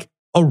be a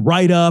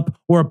write-up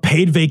or a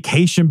paid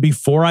vacation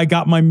before I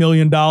got my $1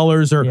 million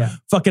or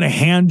fucking a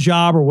hand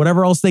job or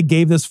whatever else they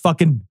gave this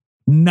fucking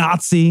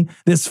Nazi,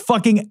 this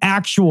fucking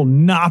actual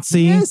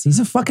Nazi. Yes, he's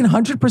a fucking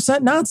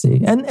 100% Nazi.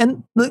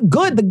 And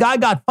good, the guy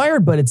got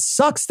fired, but it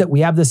sucks that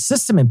we have this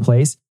system in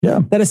place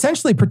that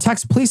essentially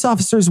protects police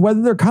officers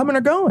whether they're coming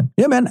or going.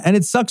 Yeah, man. And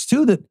it sucks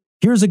too that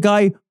here's a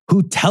guy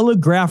who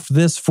telegraphed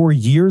this for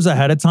years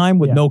ahead of time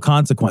with no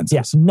consequences.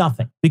 Yes,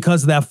 nothing.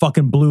 Because of that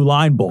fucking blue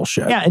line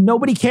bullshit. Yeah, and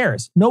nobody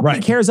cares. Nobody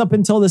cares up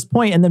until this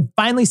point, and then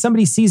finally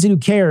somebody sees it who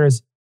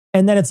cares.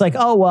 And then it's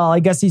oh, well,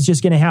 I guess he's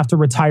just going to have to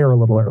retire a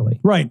little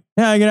early. Right.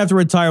 Yeah, you're going to have to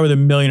retire with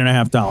 $1.5 million.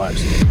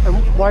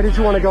 And why did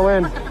you want to go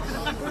in?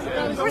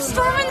 We're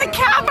storming the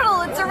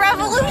Capitol. It's a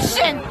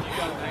revolution.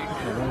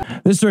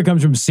 This story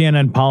comes from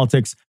CNN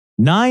Politics.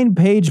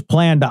 9-page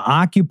plan to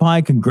occupy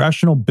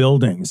congressional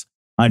buildings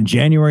on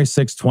January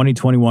 6,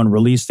 2021,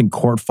 released in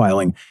court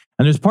filing.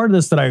 And there's part of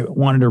this that I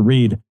wanted to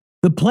read.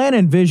 The plan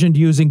envisioned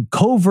using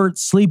covert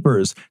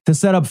sleepers to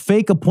set up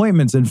fake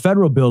appointments in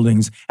federal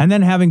buildings and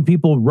then having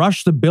people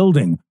rush the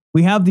building.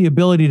 We have the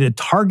ability to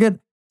target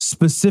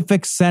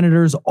specific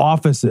senators'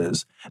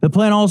 offices. The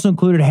plan also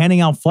included handing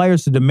out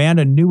flyers to demand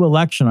a new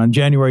election on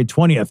January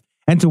 20th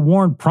and to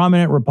warn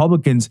prominent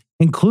Republicans,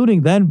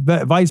 including then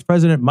Vice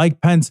President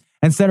Mike Pence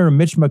and Senator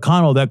Mitch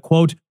McConnell, that,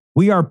 quote,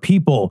 "We are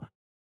people.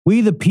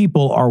 We the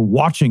people are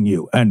watching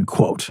you," end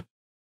quote.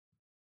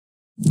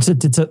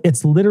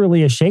 It's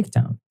literally a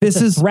shakedown.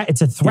 It's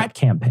a threat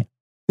campaign.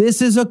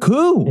 This is a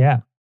coup.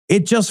 Yeah.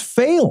 It just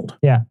failed.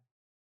 Yeah.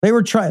 They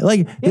were trying,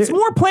 like, it's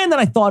more planned than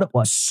I thought it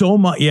was. So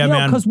much. Yeah,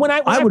 man. Because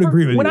I would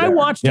agree with you. When I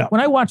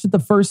watched it the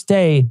first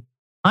day,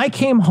 I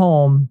came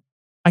home.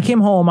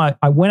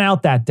 I went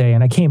out that day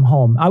and I came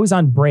home. I was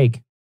on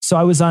break. So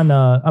I was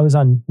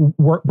on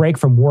work break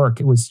from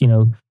work. It was,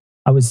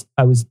 I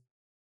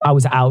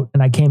was out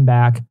and I came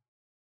back.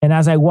 And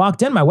as I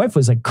walked in, my wife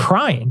was like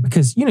crying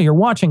because, you're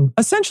watching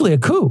essentially a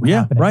coup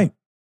happening. Right.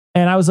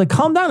 And I was like,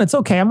 calm down. It's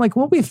okay. I'm like,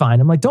 we'll be fine.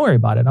 I'm like, don't worry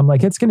about it. I'm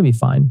like, it's going to be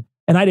fine.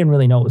 And I didn't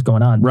really know what was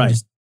going on. Right.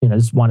 I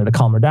just wanted to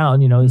calm her down,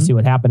 to see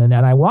what happened. And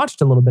I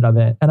watched a little bit of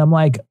it. And I'm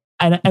like,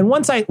 and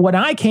when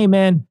I came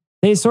in,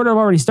 they sort of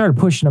already started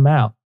pushing them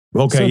out.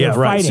 Okay. So yeah.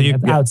 Right. So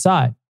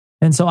outside.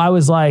 And so I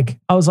was like,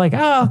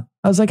 I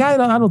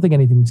don't think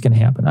anything's going to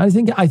happen. I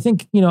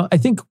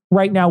think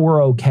right now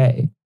we're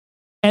okay.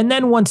 And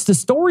then once the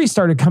story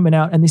started coming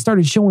out and they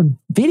started showing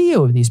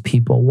video of these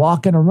people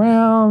walking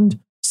around,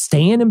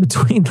 staying in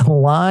between the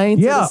lines.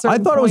 Yeah, I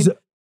thought it was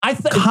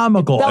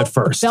comical at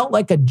first. It felt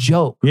like a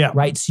joke. Yeah.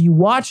 Right. So you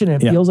watch it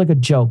and it feels like a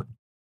joke.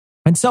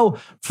 And so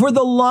for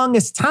the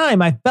longest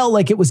time, I felt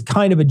like it was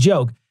kind of a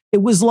joke.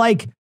 It was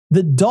like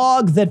the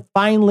dog that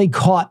finally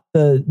caught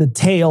the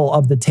tail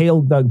of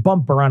the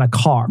bumper on a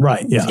car.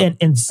 Right. Yeah.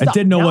 And I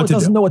didn't know what to do.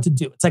 Doesn't know what to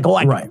do. It's like,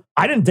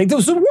 I didn't think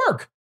this would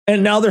work.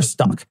 And now they're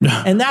stuck.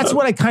 And that's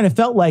what I kind of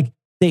felt like.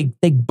 They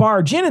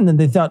barge in and then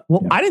they thought,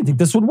 I didn't think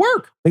this would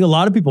work. I think a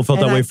lot of people felt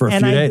that way for a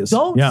few days. I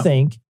don't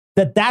think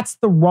that that's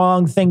the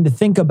wrong thing to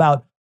think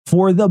about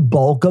for the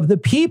bulk of the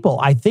people.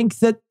 I think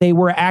that they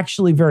were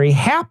actually very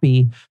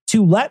happy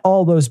to let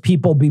all those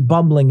people be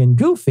bumbling and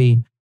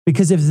goofy,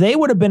 because if they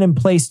would have been in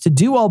place to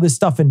do all this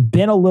stuff and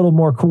been a little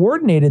more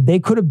coordinated, they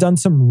could have done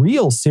some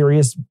real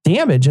serious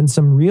damage and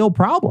some real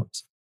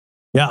problems.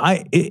 Yeah,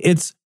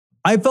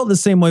 I felt the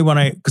same way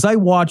because I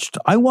watched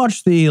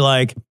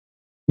the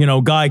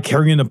guy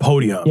carrying the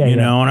podium,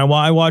 and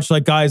I watched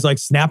like guys like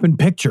snapping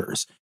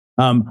pictures.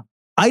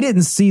 I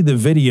didn't see the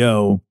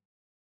video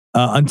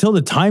until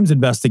the Times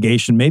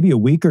investigation, maybe a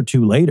week or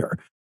two later,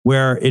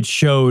 where it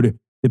showed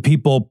the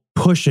people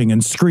pushing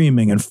and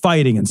screaming and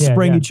fighting and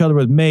spraying each other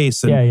with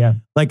mace.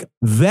 And like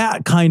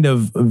that kind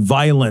of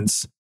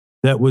violence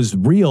that was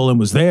real and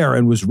was there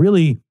and was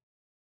really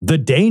the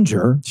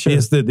danger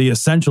is the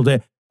essential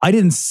day. I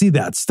didn't see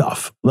that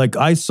stuff. Like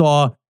I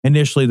saw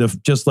initially the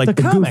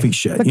goofy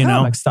shit,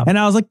 stuff. And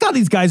I was like, God,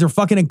 these guys are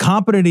fucking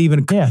incompetent.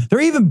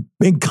 They're even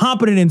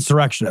incompetent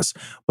insurrectionists,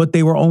 but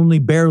they were only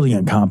barely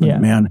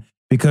incompetent, man,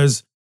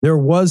 because there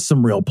was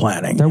some real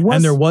planning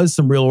and there was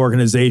some real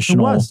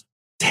organizational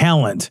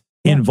talent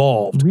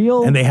involved.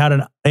 And they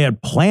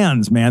had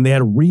plans, man. They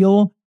had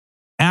real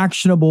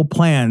actionable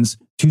plans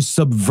to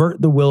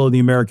subvert the will of the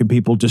American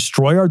people,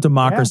 destroy our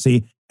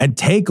democracy, and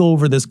take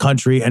over this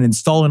country and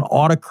install an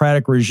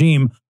autocratic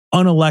regime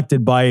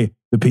unelected by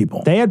the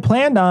people. They had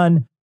planned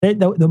on,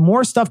 the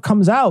more stuff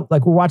comes out,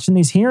 like we're watching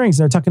these hearings,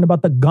 they're talking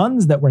about the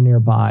guns that were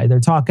nearby. They're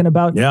talking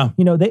about,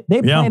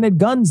 they planted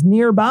guns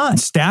nearby.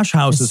 Stash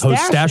houses,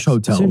 stash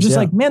hotels. So just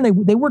like, man,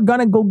 they were going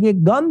to go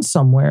get guns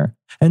somewhere.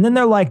 And then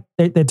they're like,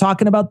 they're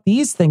talking about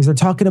these things. They're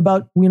talking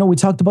about, we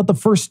talked about the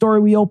first story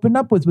we opened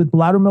up with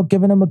Loudermilk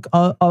giving them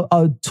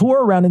a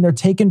tour around and they're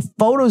taking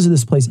photos of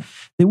this place.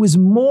 There was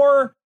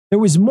more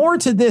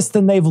to this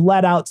than they've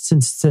let out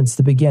since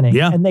the beginning.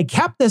 Yeah. And they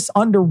kept this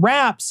under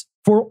wraps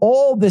for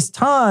all this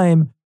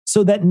time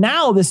so that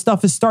now this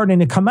stuff is starting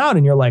to come out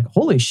and you're like,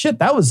 holy shit,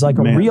 that was like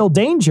a real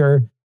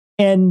danger.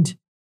 And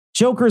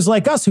jokers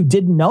like us who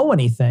didn't know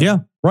anything. Yeah,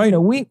 right.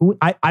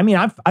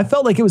 I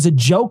felt like it was a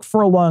joke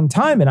for a long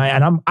time and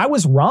I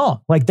was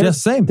wrong. Like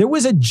there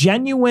was a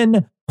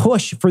genuine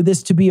push for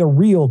this to be a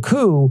real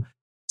coup,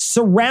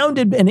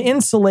 surrounded and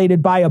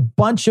insulated by a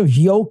bunch of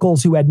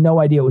yokels who had no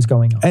idea what was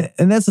going on.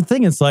 And that's the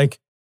thing. It's like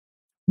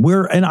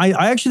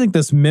I actually think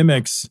this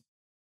mimics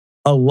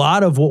a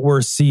lot of what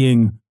we're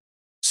seeing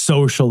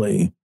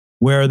socially,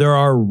 where there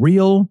are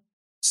real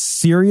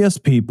serious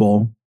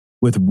people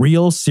with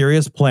real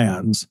serious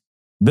plans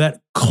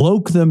that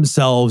cloak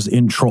themselves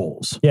in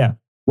trolls. Yeah.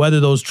 Whether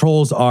those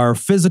trolls are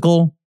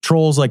physical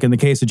trolls, like in the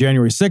case of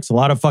January 6th, a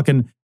lot of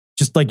fucking,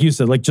 just like you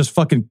said, like just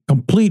fucking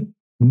complete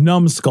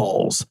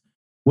numbskulls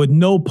with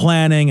no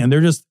planning. And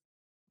they're just,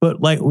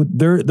 but like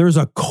there's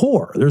a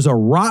core, there's a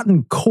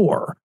rotten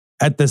core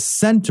at the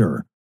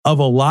center of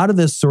a lot of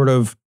this sort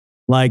of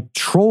like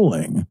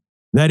trolling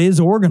that is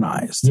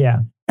organized.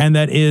 Yeah. And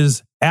that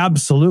is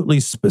absolutely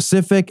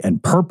specific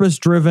and purpose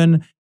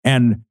driven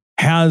and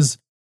has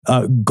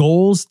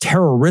goals,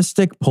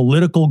 terroristic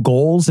political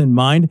goals in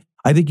mind.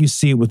 I think you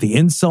see it with the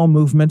incel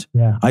movement.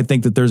 Yeah. I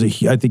think that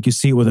I think you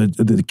see it with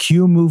the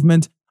Q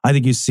movement. I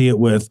think you see it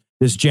with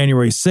this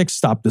January 6th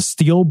Stop the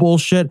Steal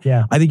bullshit.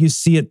 Yeah. I think you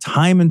see it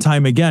time and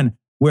time again,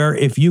 where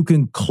if you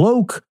can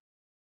cloak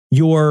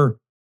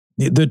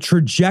the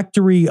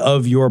trajectory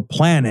of your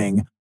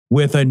planning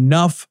with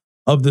enough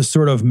of the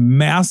sort of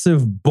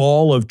massive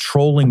ball of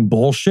trolling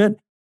bullshit,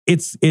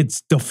 it's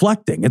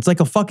deflecting. It's like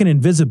a fucking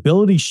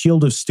invisibility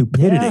shield of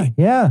stupidity.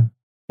 Yeah.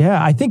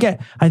 I think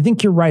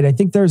you're right. I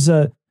think there's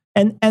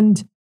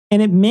and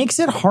it makes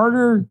it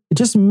harder. It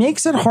just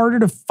makes it harder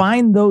to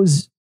find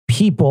those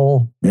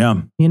people.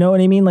 Yeah. You know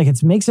what I mean? Like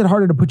it makes it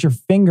harder to put your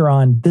finger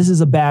on, this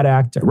is a bad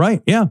actor.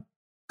 Right. Yeah.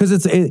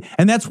 Because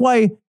and that's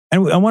why,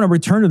 and I want to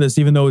return to this,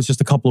 even though it's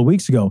just a couple of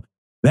weeks ago.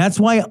 That's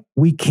why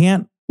we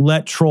can't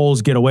let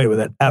trolls get away with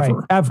it ever.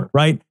 Right, ever.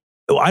 Right?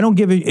 I don't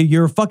give a,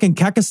 you're a fucking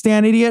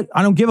Kekistan idiot.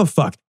 I don't give a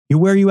fuck.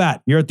 Where are you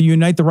at? You're at the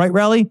Unite the Right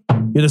rally?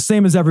 You're the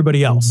same as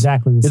everybody else.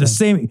 Exactly the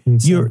same.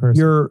 You're the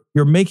same.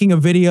 You're making a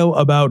video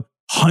about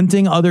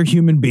hunting other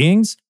human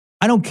beings.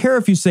 I don't care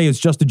if you say it's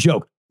just a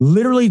joke.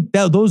 Literally,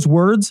 those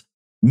words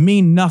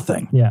mean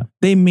nothing. Yeah.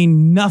 They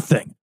mean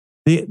nothing.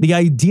 The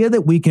idea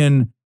that we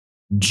can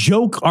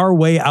joke our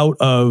way out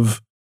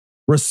of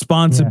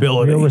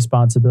responsibility, real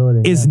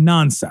responsibility is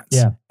nonsense.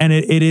 Yeah. And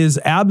it is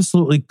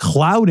absolutely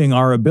clouding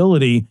our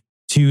ability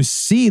to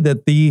see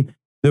that the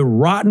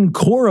rotten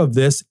core of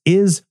this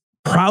is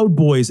Proud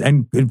Boys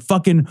and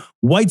fucking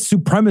white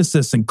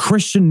supremacists and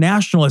Christian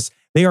nationalists.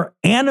 They are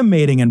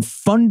animating and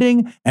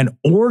funding and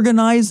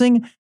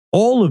organizing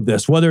all of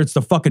this, whether it's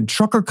the fucking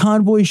trucker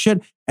convoy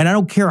shit. And I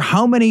don't care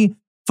how many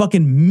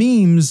fucking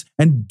memes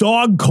and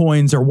dog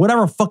coins or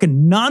whatever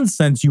fucking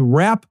nonsense you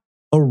wrap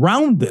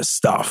around this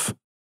stuff.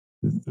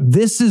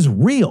 This is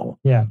real.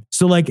 Yeah.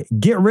 So like,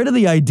 get rid of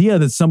the idea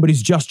that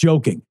somebody's just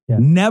joking. Yeah.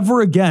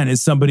 Never again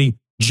is somebody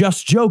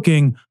just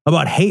joking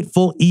about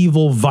hateful,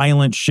 evil,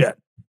 violent shit.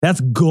 That's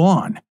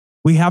gone.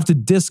 We have to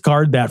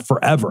discard that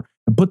forever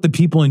and put the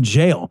people in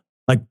jail.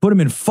 Like put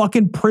them in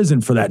fucking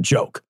prison for that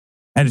joke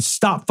and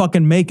stop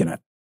fucking making it.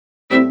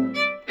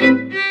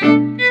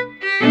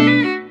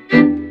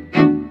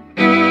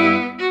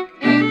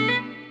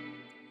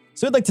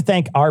 So I'd like to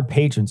thank our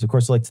patrons. Of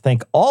course, I'd like to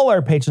thank all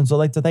our patrons. I'd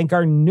like to thank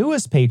our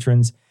newest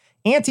patrons,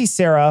 Auntie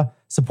Sarah,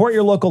 Support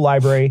Your Local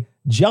Library,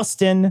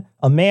 Justin,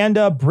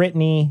 Amanda,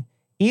 Brittany,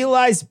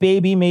 Eli's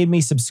Baby Made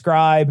Me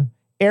Subscribe,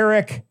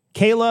 Eric,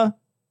 Kayla,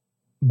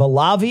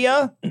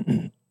 Balavia,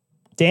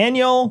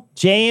 Daniel,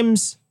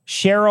 James,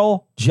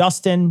 Cheryl,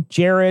 Justin,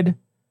 Jared,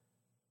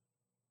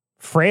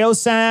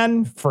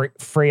 Freosan,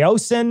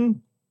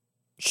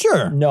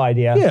 Sure. No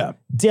idea. Yeah.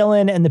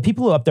 Dylan, and the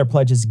people who up their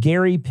pledges,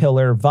 Gary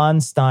Pillar,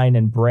 Von Stein,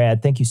 and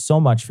Brad. Thank you so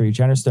much for your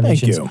generous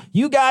donations. Thank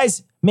you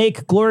guys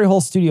make Glory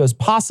Hole Studios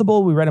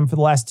possible. We read them for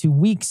the last 2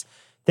 weeks.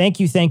 Thank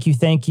you.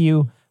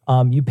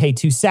 You pay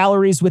 2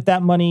 salaries with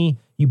that money.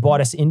 You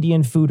bought us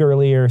Indian food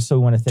earlier, so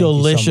we want to thank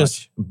Delicious you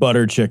so much.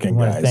 butter chicken,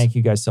 guys. Thank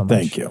you guys so much.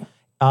 Thank you.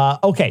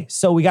 Okay,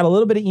 so we got a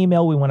little bit of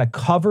email we want to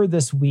cover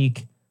this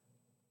week.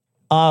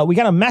 We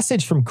got a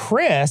message from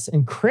Chris,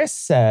 and Chris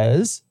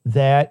says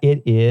that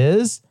it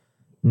is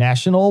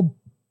National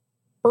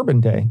Bourbon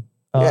Day.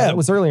 Yeah. It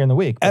was earlier in the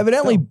week.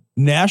 Evidently,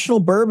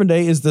 National Bourbon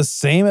Day is the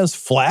same as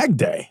Flag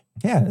Day.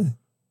 Yeah.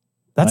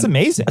 That's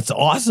amazing. That's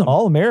awesome.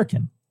 All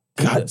American.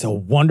 God, it's a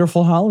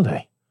wonderful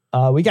holiday.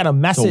 We got a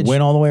message. It's a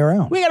win all the way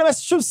around. We got a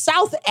message from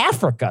South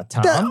Africa,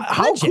 Tom.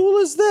 How cool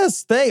is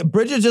this?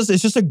 Bridget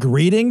it's just a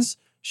greetings.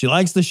 She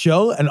likes the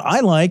show, and I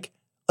like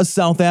a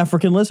South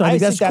African listener. I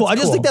think that's cool. I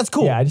just think that's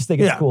cool. Yeah, I just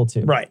think it's cool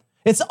too. Right.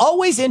 It's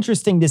always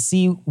interesting to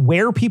see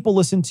where people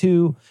listen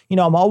to. You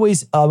know, I'm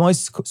always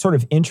sort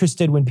of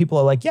interested when people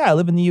are like, yeah, I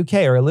live in the UK,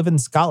 or I live in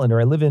Scotland, or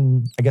I live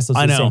in, I guess those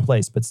are the same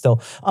place, but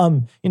still,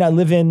 you know, I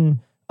live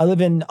in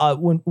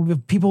when we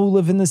have people who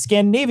live in the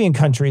Scandinavian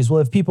countries. We'll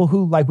have people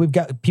who we've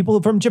got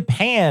people from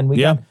Japan.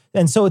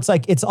 And so it's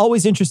like, it's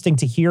always interesting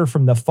to hear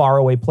from the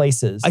faraway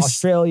places.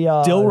 Australia.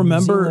 I still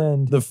remember New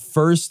Zealand. the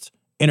first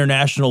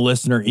international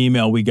listener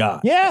email we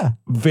got. Yeah.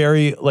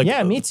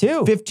 Yeah, me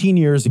too. 15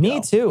 years ago.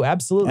 Me too.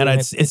 Absolutely. And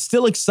it's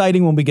still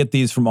exciting when we get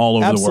these from all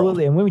over the world.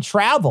 Absolutely. And when we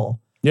travel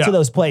to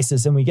those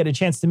places and we get a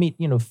chance to meet,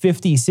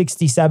 50,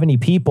 60, 70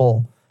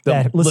 people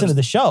that listen to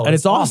the show. And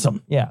it's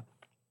awesome. Yeah.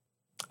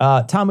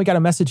 Tom, we got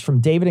a message from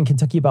David in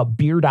Kentucky about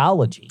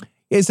beardology.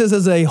 It says,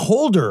 as a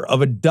holder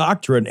of a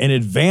doctorate in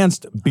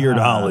advanced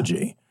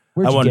beardology.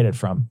 Where'd you get it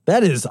from?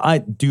 That is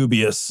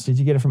dubious. Did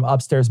you get it from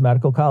Upstairs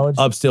Medical College?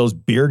 Upstairs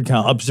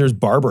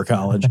Barber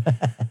College.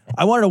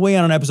 I wanted to weigh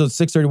in on episode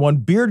 631.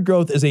 Beard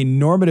growth is a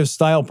normative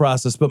style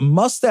process, but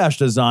mustache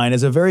design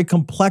is a very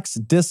complex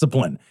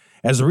discipline.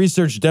 As the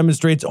research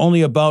demonstrates,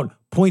 only about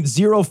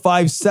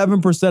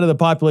 0.057% of the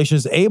population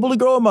is able to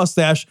grow a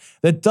mustache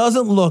that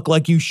doesn't look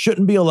like you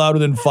shouldn't be allowed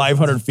within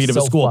 500 feet of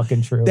a school. So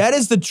fucking true. That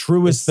is the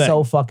truest thing.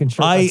 So fucking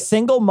true. A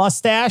single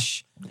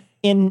mustache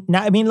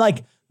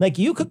like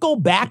you could go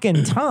back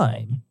in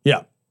time.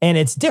 Yeah. and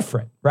it's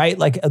different, right?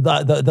 Like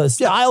the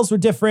styles were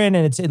different,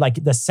 and it's like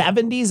the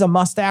 70s, a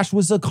mustache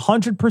was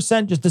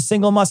 100% just a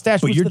single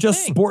mustache. But you're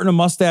just sporting a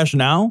mustache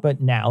now?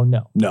 But now,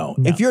 no.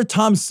 If you're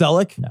Tom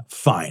Selleck,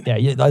 fine. Yeah,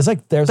 it's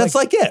like that's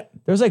like it.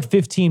 There's like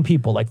 15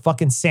 people, like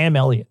fucking Sam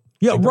Elliott.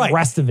 Yeah, like right. The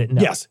rest of it, no.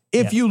 Yes.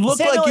 If you look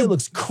Sam like Elliott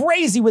looks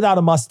crazy without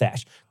a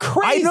mustache.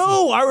 Crazy. I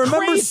know. I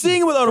remember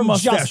seeing him without a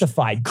mustache.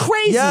 Justified.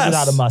 Crazy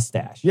without a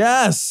mustache.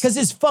 Yes. Because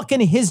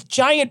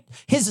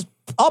his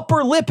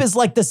upper lip is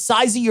like the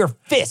size of your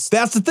fist.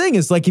 That's the thing.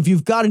 Is like if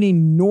you've got an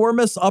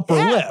enormous upper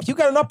lip, you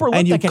got an upper lip,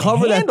 and you that can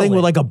cover that thing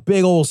with like a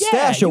big old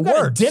stash, it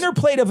works. A dinner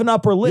plate of an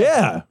upper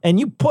lip, and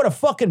you put a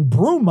fucking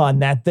broom on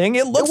that thing,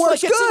 it looks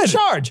like it's in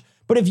charge.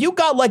 But if you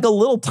got like a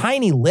little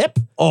tiny lip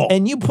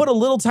and you put a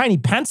little tiny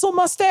pencil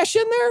mustache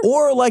in there,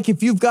 or like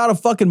if you've got a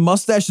fucking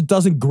mustache that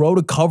doesn't grow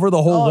to cover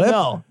the whole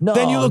lip,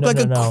 then you look like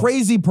a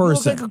crazy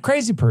person. You look like a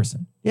crazy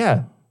person.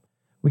 Yeah.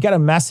 We got a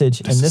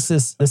message, and this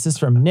is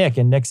from Nick,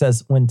 and Nick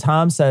says, when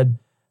Tom said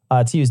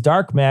to use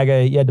Dark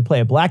MAGA, you had to play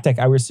a black deck.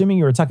 I was assuming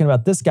you were talking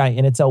about this guy,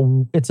 and it's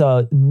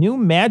a new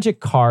Magic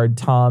card,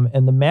 Tom,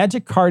 and the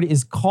Magic card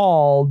is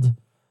called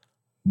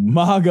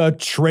MAGA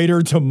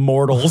Traitor to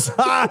Mortals.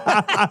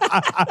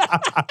 I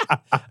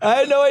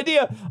had no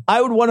idea. I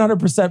would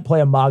 100%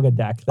 play a MAGA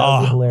deck. That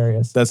would be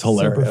hilarious. That's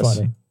hilarious. Super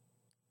funny.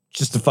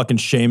 Just a fucking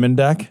shaman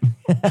deck.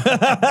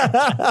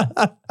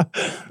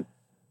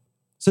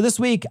 So this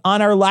week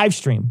on our live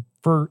stream,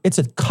 it's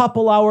a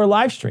couple hour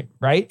live stream,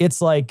 right? It's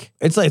got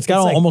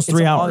almost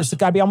 3 hours. It's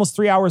got to be almost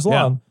 3 hours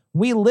long. Yeah.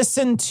 We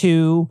listened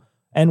to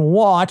and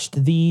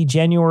watched the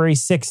January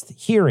 6th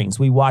hearings.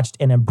 We watched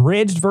an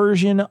abridged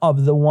version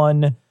of the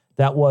one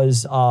that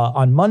was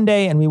on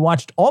Monday, and we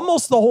watched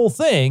almost the whole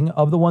thing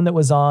of the one that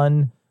was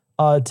on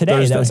today.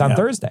 Thursday, that was on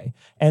Thursday.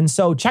 And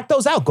so check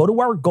those out. Go to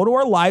our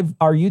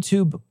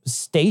YouTube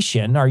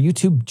station, our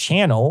YouTube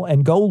channel,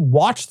 and go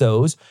watch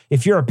those.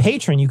 If you're a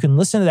patron, you can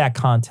listen to that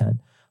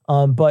content.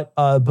 But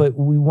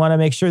we want to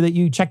make sure that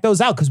you check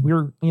those out, because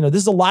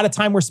this is a lot of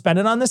time we're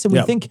spending on this, and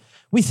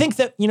we think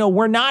that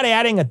we're not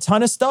adding a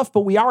ton of stuff,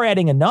 but we are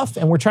adding enough,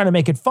 and we're trying to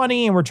make it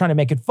funny, and we're trying to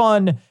make it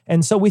fun,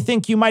 and so we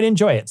think you might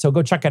enjoy it. So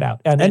go check it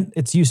out, and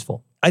it's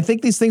useful. I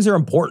think these things are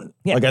important.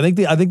 Yeah. Like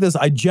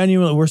I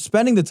genuinely, we're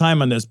spending the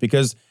time on this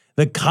because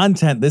the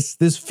content,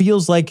 this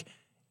feels like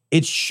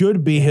it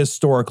should be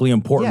historically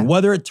important,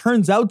 whether it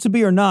turns out to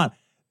be or not.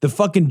 The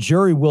fucking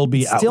jury will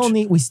be out.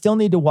 We still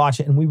need to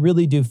watch it, and we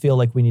really do feel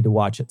like we need to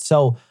watch it.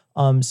 So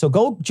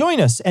go join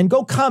us and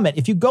go comment.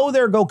 If you go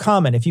there, go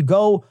comment. If you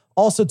go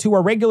also to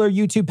our regular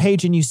YouTube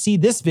page and you see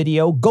this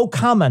video, go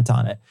comment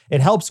on it.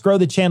 It helps grow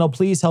the channel.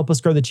 Please help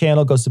us grow the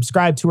channel. Go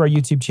subscribe to our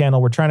YouTube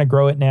channel. We're trying to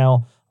grow it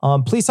now.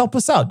 Please help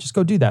us out. Just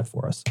go do that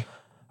for us.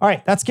 All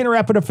right, that's going to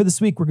wrap it up for this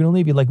week. We're going to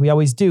leave you like we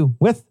always do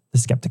with the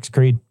Skeptic's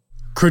Creed.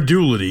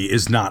 Credulity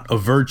is not a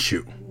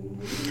virtue.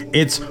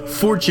 It's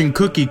fortune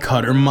cookie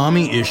cutter,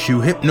 mommy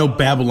issue, hypno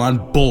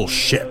Babylon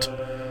bullshit.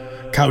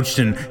 Couched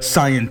in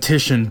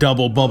scientician,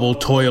 double bubble,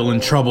 toil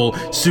and trouble,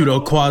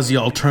 pseudo quasi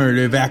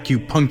alternative,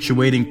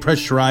 acupunctuating,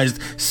 pressurized,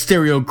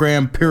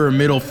 stereogram,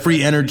 pyramidal,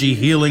 free energy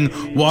healing,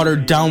 water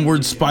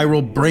downward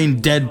spiral,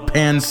 brain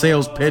deadpan,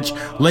 sales pitch,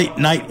 late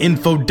night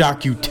info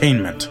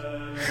docutainment.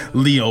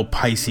 Leo,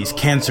 Pisces,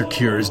 cancer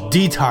cures,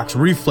 detox,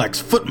 reflex,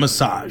 foot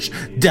massage,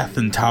 death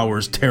and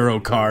towers,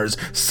 tarot cards,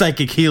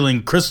 psychic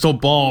healing, crystal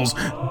balls,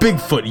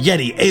 Bigfoot,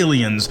 Yeti,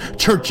 aliens,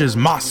 churches,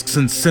 mosques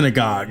and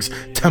synagogues,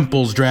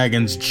 temples,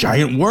 dragons,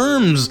 giant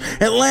worms,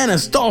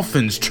 Atlantis,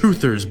 dolphins,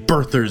 truthers,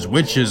 birthers,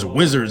 witches,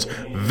 wizards,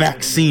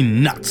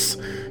 vaccine nuts,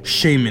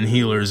 shaman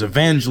healers,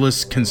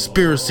 evangelists,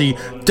 conspiracy,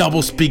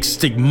 doublespeak,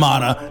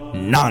 stigmata,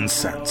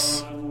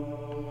 nonsense.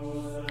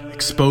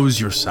 Expose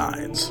your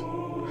sides.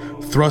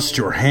 Thrust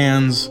your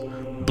hands,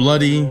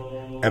 bloody,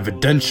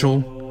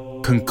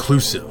 evidential,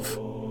 conclusive.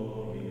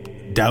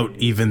 Doubt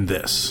even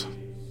this.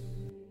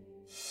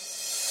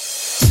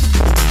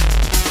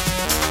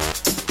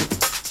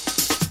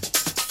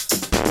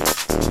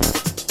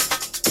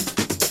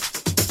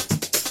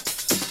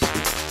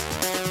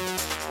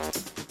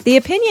 The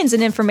opinions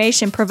and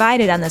information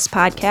provided on this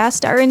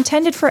podcast are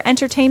intended for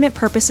entertainment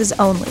purposes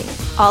only.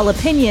 All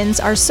opinions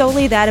are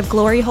solely that of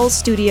Glory Hole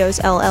Studios,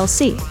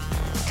 LLC.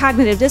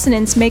 Cognitive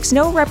Dissonance makes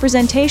no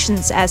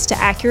representations as to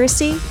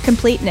accuracy,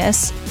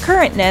 completeness,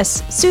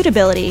 currentness,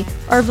 suitability,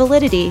 or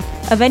validity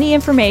of any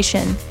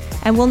information,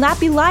 and will not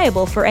be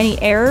liable for any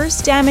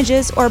errors,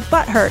 damages, or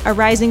butthurt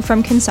arising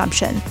from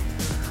consumption.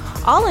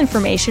 All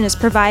information is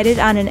provided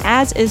on an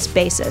as-is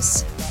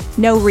basis.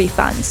 No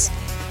refunds.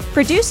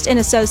 Produced in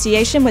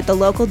association with the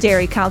local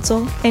Dairy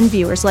Council and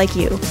viewers like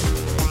you.